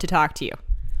love to talk to you.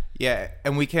 Yeah,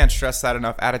 and we can't stress that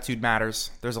enough. Attitude matters.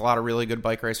 There's a lot of really good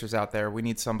bike racers out there. We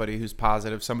need somebody who's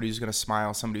positive, somebody who's going to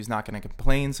smile, somebody who's not going to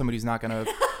complain, somebody who's not going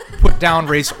to put down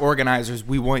race organizers.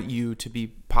 We want you to be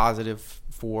positive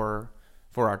for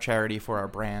our charity, for our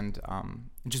brand, and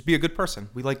just be a good person.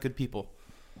 We like good people.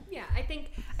 Yeah, I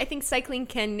think cycling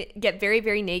can get very,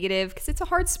 very negative because it's a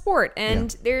hard sport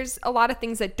and there's a lot of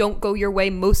things that don't go your way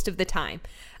most of the time.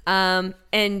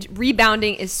 And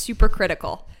rebounding is super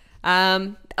critical.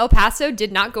 El Paso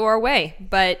did not go our way,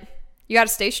 but you got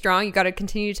to stay strong. You got to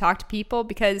continue to talk to people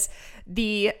because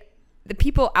the the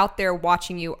people out there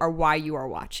watching you are why you are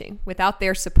watching. Without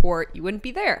their support, you wouldn't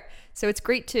be there. So it's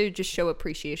great to just show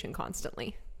appreciation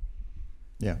constantly.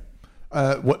 Yeah.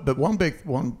 But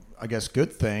one, I guess,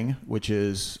 good thing, which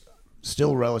is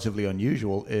still relatively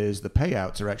unusual, is the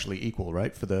payouts are actually equal,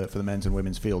 right, for the men's and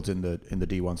women's fields in the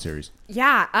D1 series.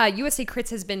 Yeah, USA Crits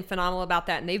has been phenomenal about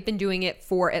that, and they've been doing it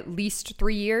for at least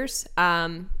 3 years.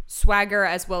 Swagger,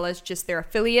 as well as just their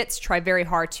affiliates, try very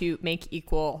hard to make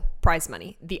equal prize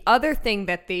money. The other thing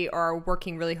that they are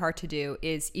working really hard to do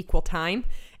is equal time,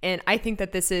 and I think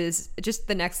that this is just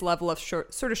the next level of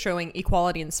sort of showing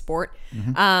equality in sport.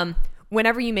 Mm-hmm.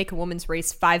 Whenever you make a women's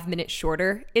race 5 minutes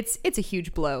shorter, it's a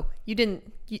huge blow.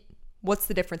 What's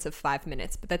the difference of 5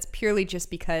 minutes? But that's purely just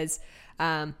because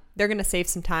they're going to save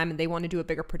some time and they want to do a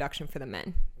bigger production for the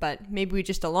men. But maybe we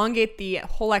just elongate the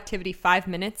whole activity 5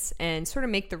 minutes and sort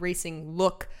of make the racing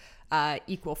look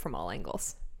equal from all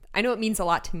angles. I know it means a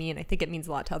lot to me, and I think it means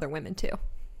a lot to other women too.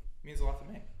 It means a lot to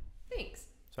me. Thanks.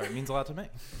 Sorry, it means a lot to me.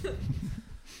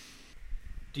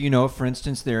 Do you know if, for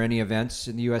instance, there are any events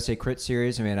in the USA Crit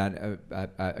Series? I mean,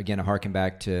 again, I harken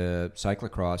back to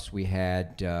cyclocross. We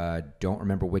had, don't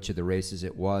remember which of the races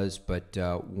it was, but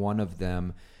one of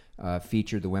them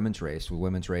featured the women's race. The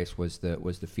women's race was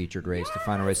the featured race, the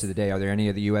final race of the day. Are there any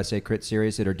of the USA Crit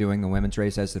Series that are doing the women's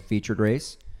race as the featured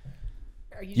race?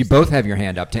 You both have your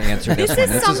hand up to answer this one.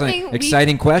 This is an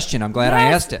exciting question. I'm glad I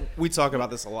asked it. We talk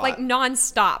about this a lot. Like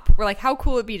nonstop. We're like, how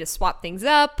cool would it be to swap things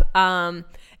up?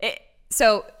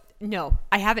 So, no,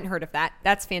 I haven't heard of that.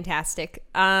 That's fantastic.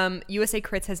 USA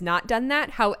Crits has not done that.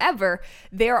 However,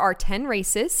 there are 10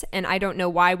 races, and I don't know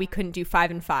why we couldn't do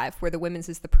 5 and 5, where the women's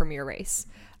is the premier race.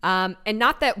 And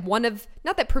not that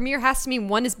premier has to mean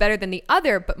one is better than the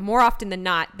other, but more often than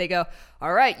not, they go,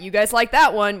 all right, you guys like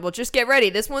that one. Well, just get ready.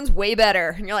 This one's way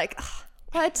better. And you're like, oh,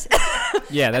 what?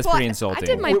 Yeah, that's pretty insulting. I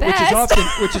did my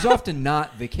best. Which is often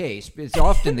not the case. It's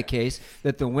often the case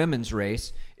that the women's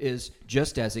race is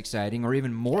just as exciting or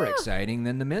even more exciting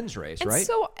than the men's race, and right?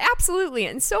 So absolutely.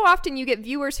 And so often you get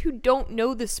viewers who don't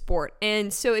know the sport.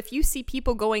 And so if you see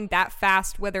people going that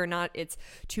fast, whether or not it's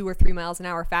 2 or 3 miles an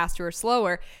hour faster or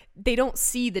slower, they don't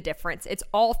see the difference. It's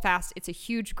all fast. It's a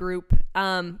huge group.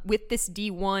 With this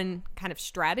D1 kind of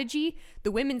strategy, the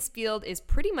women's field is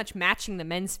pretty much matching the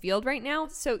men's field right now.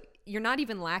 So you're not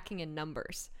even lacking in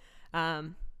numbers.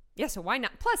 So why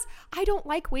not? Plus, I don't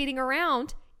like waiting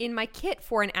around in my kit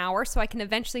for an hour so I can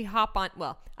eventually hop on.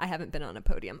 Well, I haven't been on a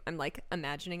podium. I'm like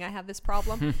imagining I have this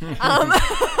problem. But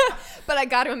I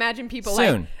got to imagine people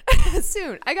soon.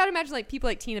 I got to imagine like people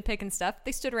like Tina Pick and stuff.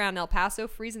 They stood around El Paso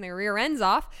freezing their rear ends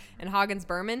off and Hagens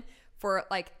Berman for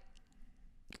like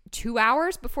 2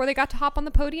 hours before they got to hop on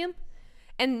the podium.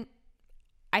 And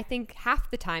I think half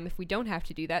the time, if we don't have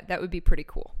to do that, that would be pretty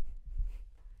cool.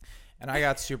 And I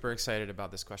got super excited about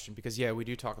this question because, yeah, we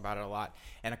do talk about it a lot.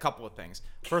 And a couple of things.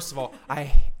 First of all,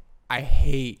 I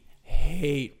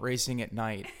hate racing at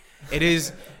night. It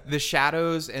is the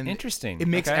shadows and interesting. It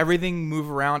makes everything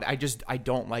move around. I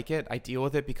don't like it. I deal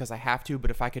with it because I have to. But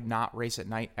if I could not race at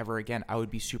night ever again, I would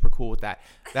be super cool with that.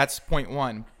 That's point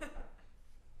one.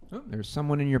 Oh, there's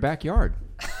someone in your backyard.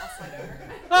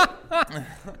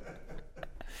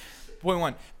 Point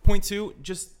one. Point two,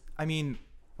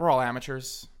 we're all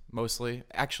amateurs. Mostly,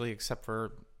 actually, except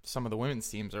for some of the women's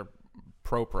teams are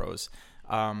pros.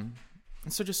 And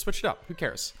so just switch it up. Who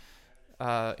cares?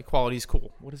 Equality is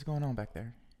cool. What is going on back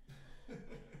there?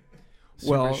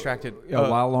 Super distracted.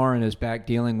 While Lauren is back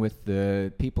dealing with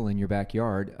the people in your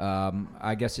backyard,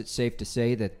 I guess it's safe to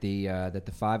say that the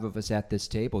 5 of us at this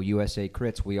table, USA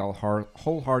Crits, we all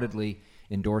wholeheartedly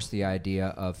endorse the idea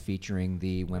of featuring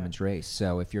the women's race.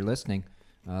 So if you're listening,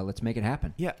 let's make it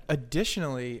happen. Yeah.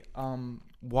 Additionally,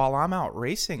 while I'm out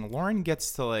racing, Lauren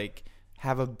gets to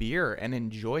have a beer and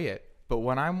enjoy it. But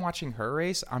when I'm watching her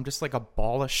race, I'm just like a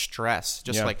ball of stress,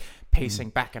 just pacing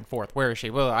back and forth. Where is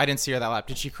she? Well, I didn't see her that lap.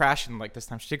 Did she crash? And this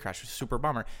time she did crash. It was a super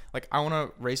bummer. I want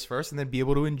to race first and then be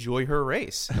able to enjoy her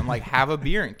race and have a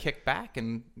beer and kick back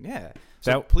and yeah.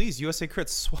 So please, USA Crits,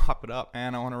 swap it up,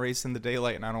 man. I want to race in the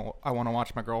daylight and I want to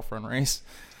watch my girlfriend race.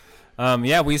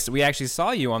 We actually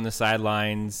saw you on the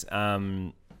sidelines.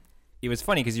 It was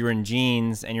funny because you were in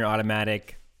jeans and your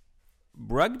automatic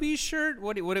rugby shirt.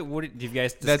 What did you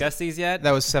guys discuss these yet?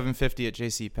 That was $7.50 at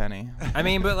JCPenney. I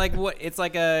mean, but what? It's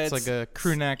like a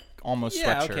crew neck almost sweatshirt.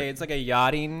 Yeah, okay. It's like a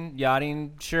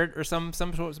yachting shirt or some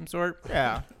sort.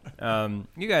 Yeah.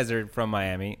 You guys are from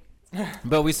Miami.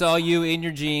 But we saw you in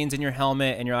your jeans and your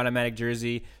helmet and your automatic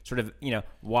jersey, sort of,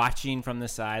 watching from the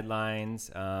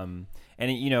sidelines. And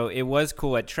it was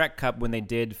cool at Trek Cup when they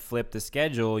did flip the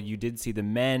schedule. You did see the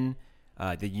men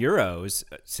the Euros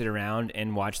sit around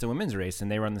and watch the women's race,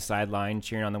 and they were on the sideline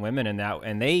cheering on the women,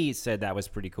 and they said that was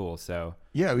pretty cool. So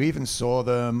yeah, we even saw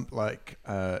them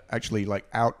actually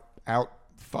out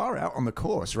far out on the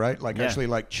course, right?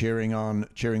 Actually cheering on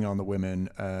the women,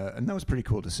 and that was pretty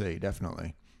cool to see,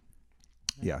 definitely.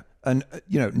 Yeah, and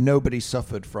nobody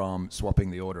suffered from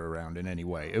swapping the order around in any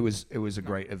way. It was a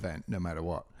great event, no matter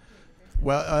what.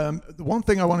 Well, the one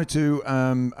thing I wanted to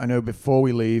I know before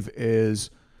we leave is,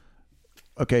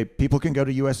 okay, people can go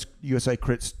to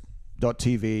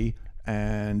usacrits.tv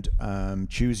and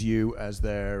choose you as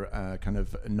their kind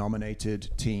of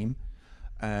nominated team,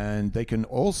 and they can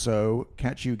also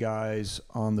catch you guys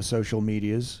on the social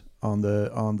medias, on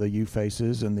the U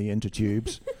Faces and the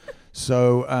Intertubes.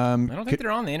 So I don't think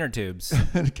they're on the inner tubes.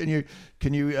 Can you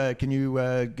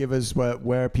give us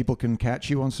where people can catch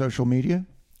you on social media?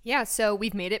 Yeah, so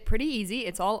we've made it pretty easy.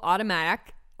 It's all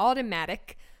automatic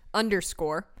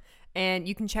 _ and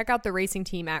you can check out the racing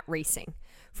team at Racing.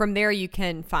 From there, you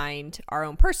can find our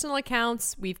own personal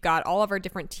accounts. We've got all of our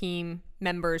different team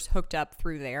members hooked up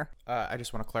through there. I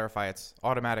just want to clarify, it's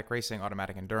automatic racing,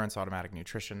 automatic endurance, automatic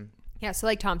nutrition. Yeah, so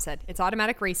like Tom said, it's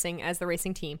automatic racing as the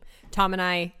racing team. Tom and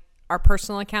I, our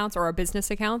personal accounts or our business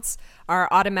accounts are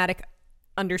automatic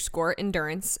 _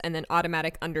 endurance and then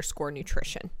automatic _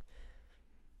 nutrition.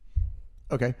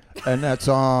 Okay, and that's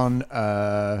on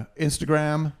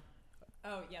Instagram.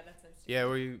 Oh yeah, that's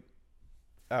Instagram.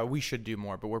 Yeah, we should do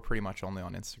more, but we're pretty much only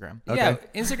on Instagram. Okay. Yeah,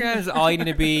 Instagram is all you need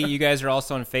to be. You guys are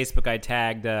also on Facebook. I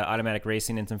tagged Automatic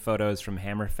Racing in some photos from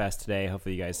Hammerfest today.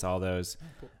 Hopefully you guys saw those.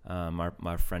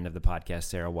 My friend of the podcast,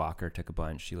 Sarah Walker, took a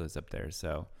bunch. She lives up there.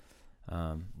 So,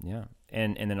 yeah.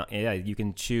 And then you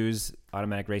can choose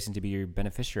Automatic Racing to be your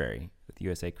beneficiary with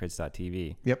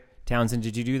usacrits.tv. Yep. Townsend,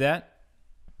 did you do that?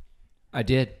 I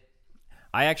did.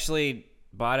 I actually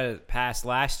bought a pass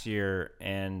last year,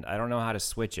 and I don't know how to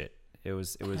switch it. It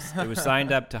was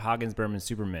signed up to Hagens Berman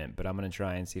Supermint, but I'm gonna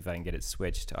try and see if I can get it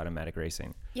switched to Automatic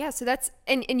Racing. Yeah, so that's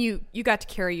and you got to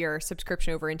carry your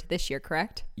subscription over into this year,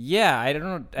 correct? Yeah, I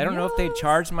don't know if they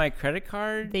charged my credit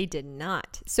card. They did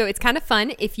not. So it's kind of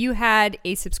fun. If you had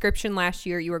a subscription last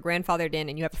year, you were grandfathered in,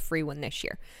 and you have a free one this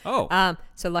year. Oh,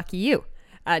 so lucky you.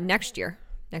 Next year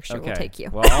we'll take you.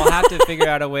 Well, I'll have to figure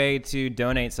out a way to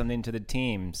donate something to the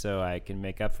team so I can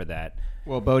make up for that.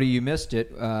 Well, Bodie, you missed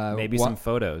it. Maybe some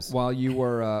photos. Before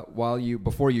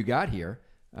you got here,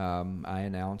 I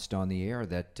announced on the air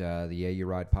that the Yeah You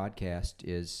Ride podcast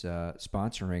is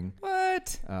sponsoring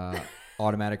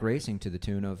Automatic Racing to the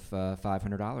tune of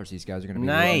 $500. These guys are going to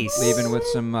be leaving with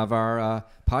some of our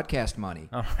podcast money.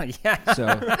 Oh, yeah.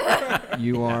 So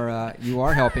you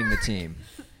are helping the team.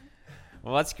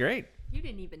 Well, that's great. You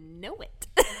didn't even know it.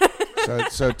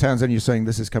 So Townsend, you're saying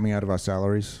this is coming out of our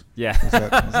salaries? Yeah. Is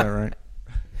that right?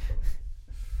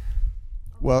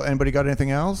 Well, anybody got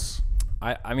anything else?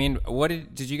 I mean, what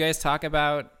did you guys talk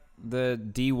about the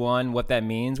D1? What that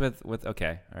means with?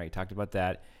 Okay, all right. You talked about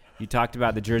that. You talked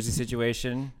about the jersey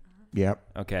situation. Yep.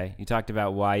 Okay. You talked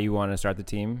about why you want to start the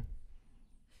team.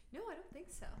 No, I don't think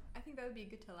so. I think that would be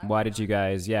good to elaborate. Why did you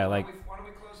guys? Yeah, like. Why don't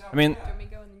we close out? I mean. Do you want me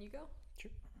to go and then you go?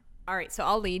 Sure. All right, so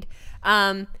I'll lead.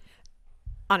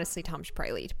 Honestly, Tom should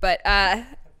probably lead. But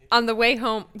on the way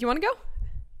home, do you want to go?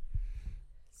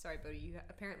 Sorry, Bodie.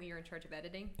 Apparently you're in charge of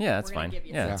editing. Yeah, that's fine.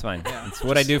 Yeah, that's fine. It's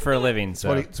what I do for a living.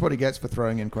 So It's what he gets for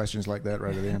throwing in questions like that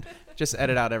right at the end. Just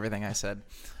edit out everything I said.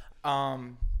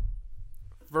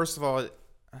 First of all, All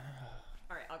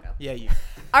right, I'll go. yeah, you.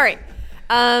 All right.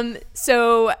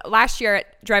 So last year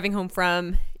at driving home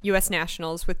from U.S.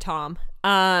 Nationals with Tom,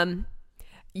 I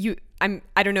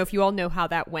don't know if you all know how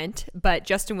that went, but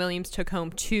Justin Williams took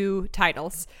home 2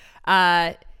 titles.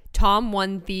 Tom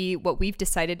won what we've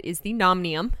decided is the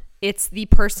Nomnium. It's the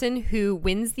person who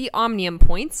wins the Omnium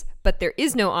points, but there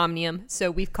is no Omnium, so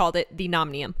we've called it the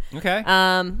Nomnium. okay.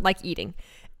 Like eating.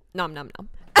 Nom nom nom.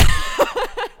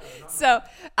 So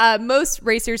most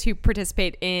racers who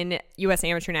participate in U.S.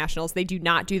 Amateur Nationals, they do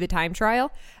not do the time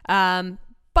trial.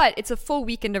 But it's a full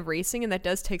weekend of racing, and that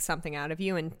does take something out of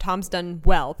you. And Tom's done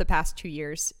well the past 2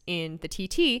 years in the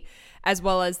TT, as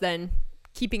well as then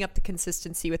keeping up the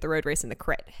consistency with the road race and the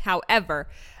crit. However,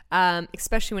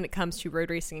 especially when it comes to road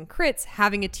racing and crits,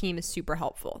 having a team is super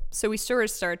helpful. So we sort of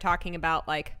started talking about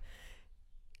like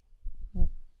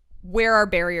where are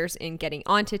barriers in getting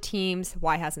onto teams?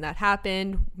 Why hasn't that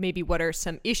happened? Maybe what are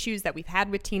some issues that we've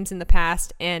had with teams in the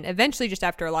past? And eventually, just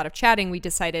after a lot of chatting, we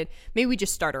decided maybe we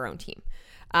just start our own team.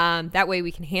 That way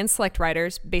we can hand select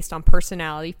riders based on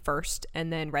personality first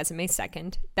and then resume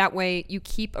second. That way you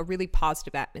keep a really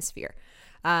positive atmosphere.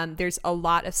 There's a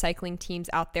lot of cycling teams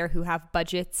out there who have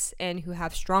budgets and who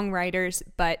have strong riders,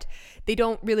 but they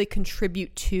don't really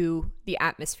contribute to the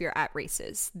atmosphere at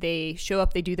races. They show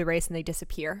up, they do the race, and they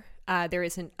disappear. There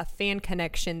isn't a fan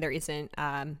connection. There isn't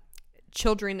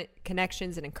children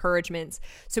connections and encouragements.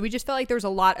 So we just felt like there was a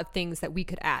lot of things that we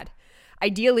could add.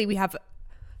 Ideally, we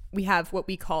have what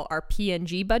we call our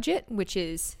PNG budget, which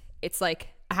is, it's like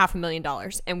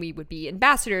 $500,000, and we would be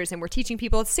ambassadors and we're teaching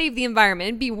people to save the environment.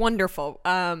 It'd be wonderful.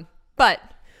 But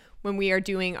when we are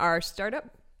doing our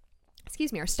startup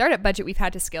budget, we've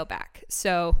had to scale back.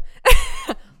 So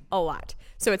a lot.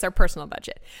 So it's our personal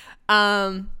budget.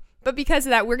 But because of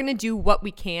that, we're going to do what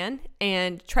we can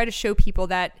and try to show people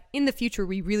that in the future,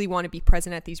 we really want to be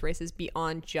present at these races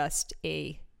beyond just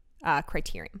a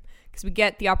criterium. Because we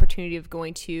get the opportunity of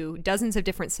going to dozens of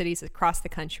different cities across the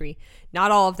country.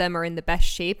 Not all of them are in the best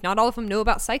shape. Not all of them know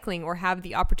about cycling or have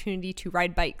the opportunity to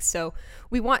ride bikes. So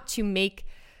we want to make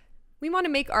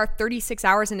our 36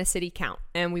 hours in a city count.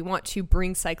 And we want to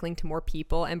bring cycling to more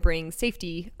people and bring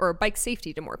safety or bike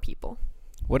safety to more people.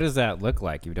 What does that look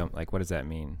like? What does that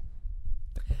mean?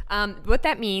 What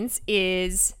that means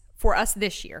is, for us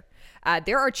this year,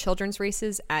 there are children's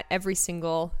races at every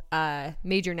single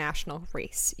major national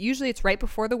race. Usually it's right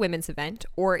before the women's event,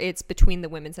 or it's between the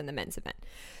women's and the men's event.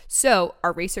 So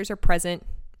our racers are present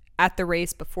at the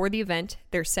race before the event.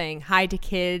 They're saying hi to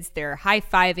kids. They're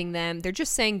high-fiving them. They're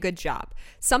just saying good job.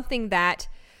 Something that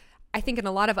I think in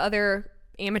a lot of other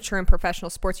amateur and professional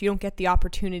sports, you don't get the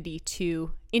opportunity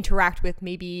to interact with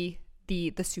maybe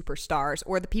the superstars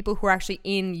or the people who are actually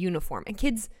in uniform. And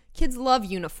kids love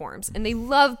uniforms, and they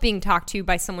love being talked to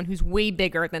by someone who's way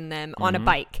bigger than them on a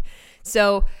bike.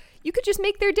 So you could just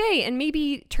make their day and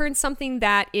maybe turn something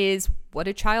that is what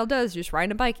a child does, just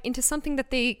riding a bike, into something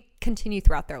that they continue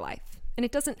throughout their life. And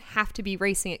it doesn't have to be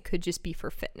racing. It could just be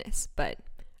for fitness. But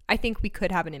I think we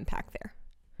could have an impact there.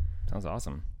 Sounds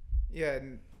awesome. Yeah,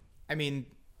 I mean,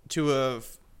 to a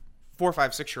 4,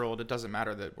 5, 6-year-old, it doesn't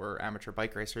matter that we're amateur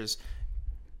bike racers.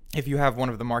 If you have one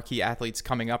of the marquee athletes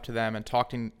coming up to them and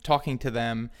talking to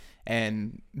them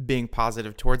and being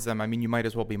positive towards them, I mean, you might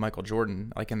as well be Michael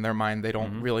Jordan. Like, in their mind, they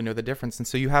don't really know the difference. And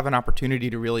so you have an opportunity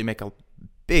to really make a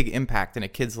big impact in a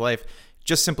kid's life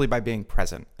just simply by being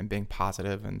present and being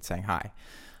positive and saying hi.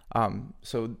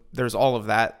 So there's all of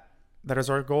that. That is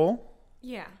our goal.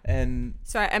 Yeah. And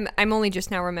so I'm only just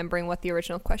now remembering what the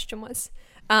original question was.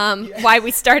 Why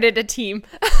we started a team.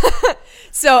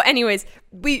 So anyways,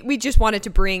 we just wanted to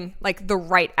bring like the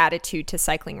right attitude to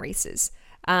cycling races.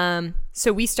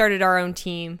 So we started our own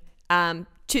team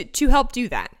to help do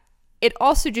that. It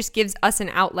also just gives us an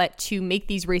outlet to make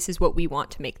these races what we want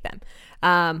to make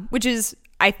them, which is,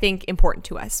 I think, important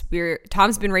to us.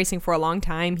 Tom's been racing for a long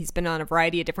time. He's been on a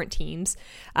variety of different teams.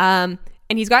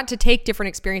 And he's gotten to take different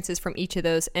experiences from each of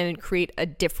those and create a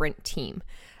different team.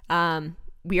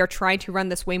 We are trying to run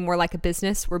this way more like a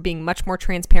business. We're being much more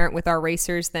transparent with our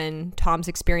racers than Tom's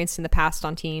experienced in the past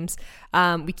on teams.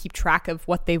 We keep track of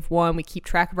what they've won. We keep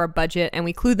track of our budget, and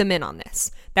we clue them in on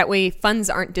this. That way funds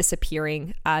aren't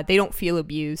disappearing. They don't feel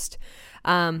abused.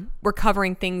 We're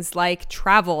covering things like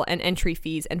travel and entry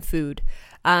fees and food,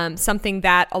 something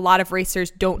that a lot of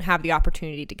racers don't have the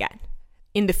opportunity to get.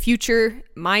 In the future,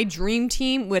 my dream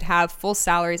team would have full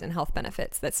salaries and health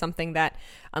benefits. That's something that,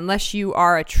 unless you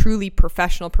are a truly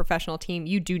professional team,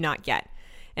 you do not get.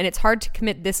 And it's hard to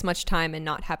commit this much time and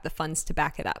not have the funds to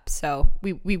back it up. So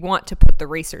we want to put the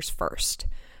racers first.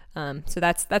 So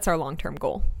that's our long-term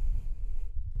goal.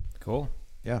 Cool.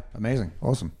 Yeah, amazing.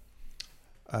 Awesome.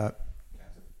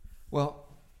 Well,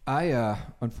 I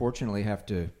unfortunately have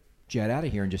to jet out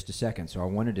of here in just a second, so I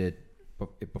wanted to,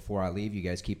 before I leave, you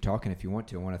guys keep talking if you want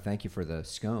to. I want to thank you for the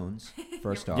scones,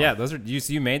 first off. Yeah, those are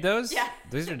you made those? Yeah.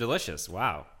 Those are delicious.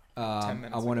 Wow. I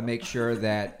want to make sure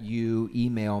that you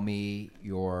email me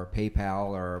your PayPal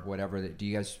or whatever. Do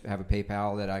you guys have a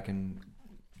PayPal that I can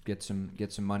get some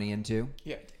money into?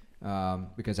 yeah.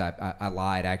 Because I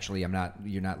lied. Actually, you're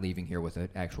not leaving here with an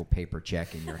actual paper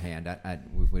check in your hand.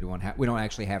 We don't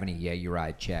actually have any Yeah You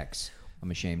Ride checks, I'm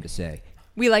ashamed to say.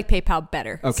 We like PayPal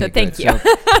better. Okay, so thank you.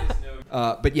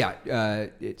 But yeah,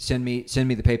 send me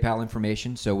the PayPal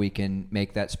information so we can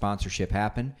make that sponsorship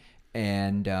happen.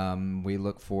 And I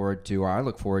look forward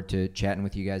to chatting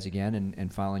with you guys again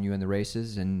and following you in the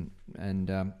races and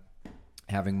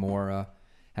having more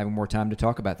time to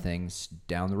talk about things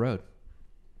down the road.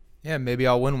 Yeah, maybe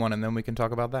I'll win one, and then we can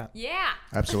talk about that. Yeah.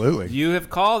 Absolutely. You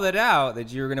have called it out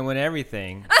that you were going to win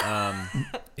everything.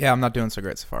 Yeah, I'm not doing so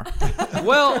great so far.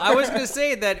 Well, I was going to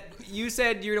say that you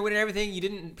said you were going to win everything. You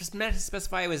didn't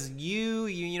specify it was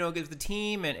you know, the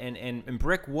team, and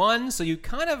Brick won, so you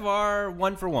kind of are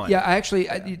 1 for 1. Yeah, I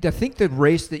think the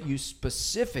race that you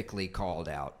specifically called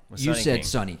out, you Sunny said King.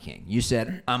 Sunny King. You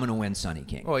said, I'm going to win Sunny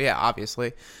King. Well, yeah,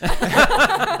 obviously.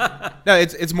 No,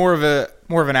 it's more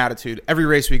of an attitude. Every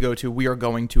race we go to, we are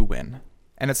going to win.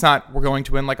 And it's not we're going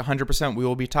to win like 100%. We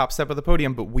will be top step of the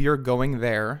podium, but we are going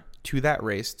there to that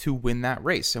race to win that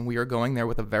race. And we are going there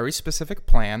with a very specific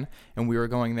plan, and we are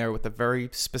going there with a very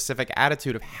specific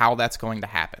attitude of how that's going to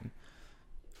happen.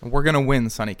 And we're going to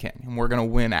win Sunny King, and we're going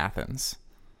to win Athens.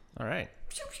 All right.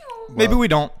 Maybe we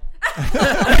don't.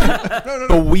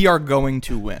 But we are going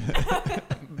to win.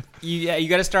 You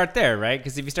got to start there, right?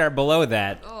 Because if you start below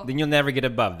that, then you'll never get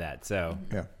above that. So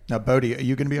Yeah. Now, Bodie, are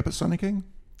you going to be up at Sunny King?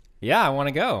 yeah, I want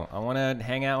to go. I want to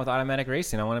hang out with Automatic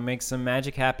Racing. I want to make some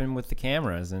magic happen with the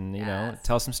cameras, and you know,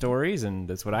 tell some stories, and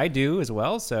that's what I do as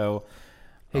well. So,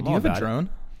 Hey, I'm do you all have a about it. drone?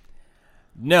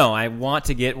 No, I want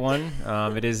to get one.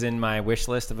 It is in my wish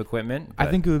list of equipment. I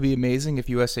but- think it would be amazing if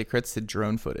USA Crits did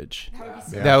drone footage.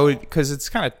 Yeah. That would, because it's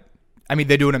kind of, I mean,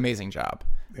 they do an amazing job.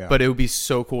 Yeah. But it would be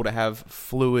so cool to have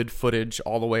fluid footage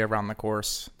all the way around the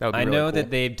course. That would be I really know cool.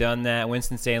 that they've done that.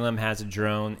 Winston-Salem has a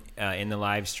drone in the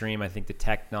live stream. I think the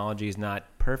technology is not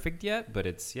perfect yet, but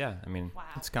it's, yeah, I mean. Wow.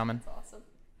 It's coming. That's awesome.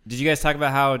 Did you guys talk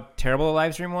about how terrible the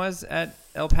live stream was at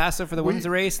El Paso for the women's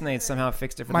race, and they somehow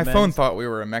fixed it for My the phone men's? thought we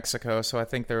were in Mexico, so I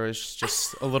think there was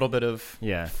just a little bit of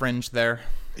Yeah. fringe there.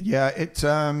 Yeah, it.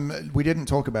 We didn't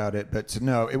talk about it, but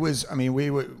no, it was. I mean, we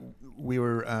were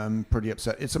pretty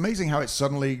upset. It's amazing how it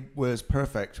suddenly was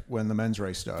perfect when the men's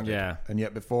race started. Yeah. and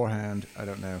yet beforehand, I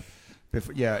don't know.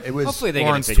 Yeah, it was. Hopefully they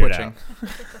Lauren's get it figured twitching.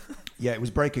 out. Yeah, it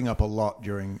was breaking up a lot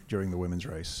during the women's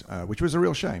race, which was a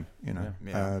real shame, you know.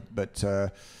 Yeah. But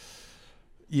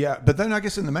then I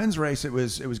guess in the men's race it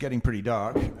was getting pretty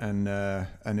dark, and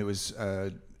it was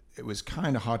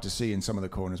kind of hard to see in some of the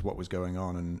corners what was going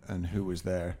on and who was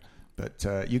there. But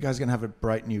you guys are gonna have a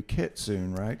bright new kit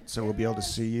soon, right? So we'll be able to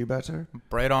see you better.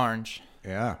 Bright orange.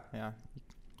 Yeah, Yeah.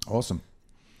 awesome.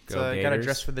 Go So you got to Gators.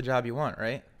 dress for the job you want,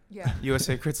 right? Yeah.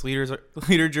 USA Crits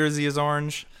leader jersey is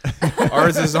orange.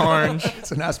 Ours is orange.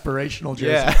 It's an aspirational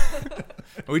jersey. Yeah.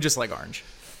 We just like orange.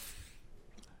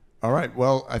 All right.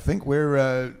 Well, I think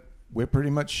we're pretty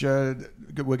much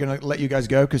we're gonna let you guys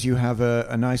go because you have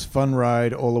a nice fun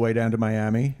ride all the way down to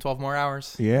Miami. 12 more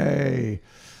hours. Yay!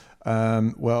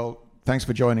 Well, thanks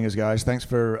for joining us, guys. Thanks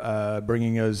for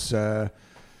bringing us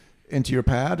into your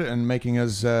pad and making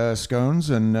us scones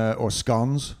and or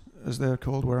scones as they're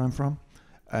called where I'm from.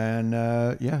 And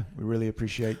yeah, we really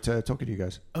appreciate talking to you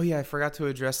guys. Oh, yeah. I forgot to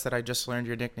address that I just learned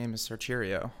your nickname is Sir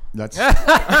Cheerio. That's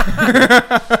that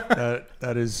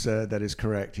is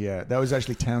correct. Yeah, that was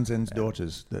actually Townsend's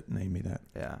daughters that named me that.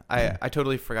 Yeah. I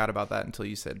totally forgot about that until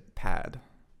you said Pad.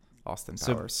 Austin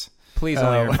So- Powers. Please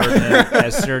only refer to him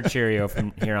as Sir Cheerio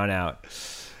from here on out.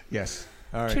 Yes.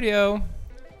 All right. Cheerio.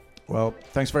 Well,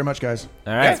 thanks very much, guys.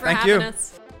 All right. Yeah. Thanks for Thank having you.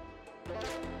 us.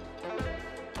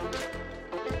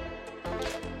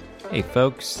 Hey,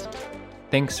 folks.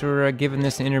 Thanks for giving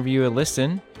this interview a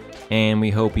listen, and we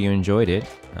hope you enjoyed it.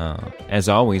 As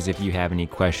always, if you have any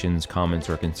questions, comments,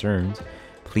 or concerns,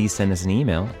 please send us an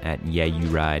email at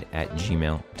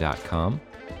yeahyouride@gmail.com.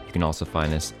 You can also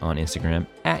find us on Instagram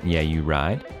at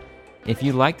yeahyouride. If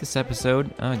you like this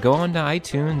episode, go on to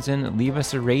iTunes and leave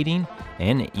us a rating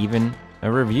and even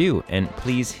a review. And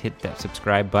please hit that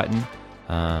subscribe button.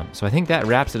 So I think that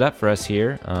wraps it up for us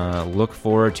here. Look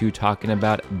forward to talking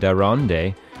about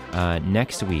Daronde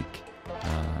next week.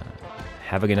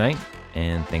 Have a good night,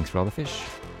 and thanks for all the fish.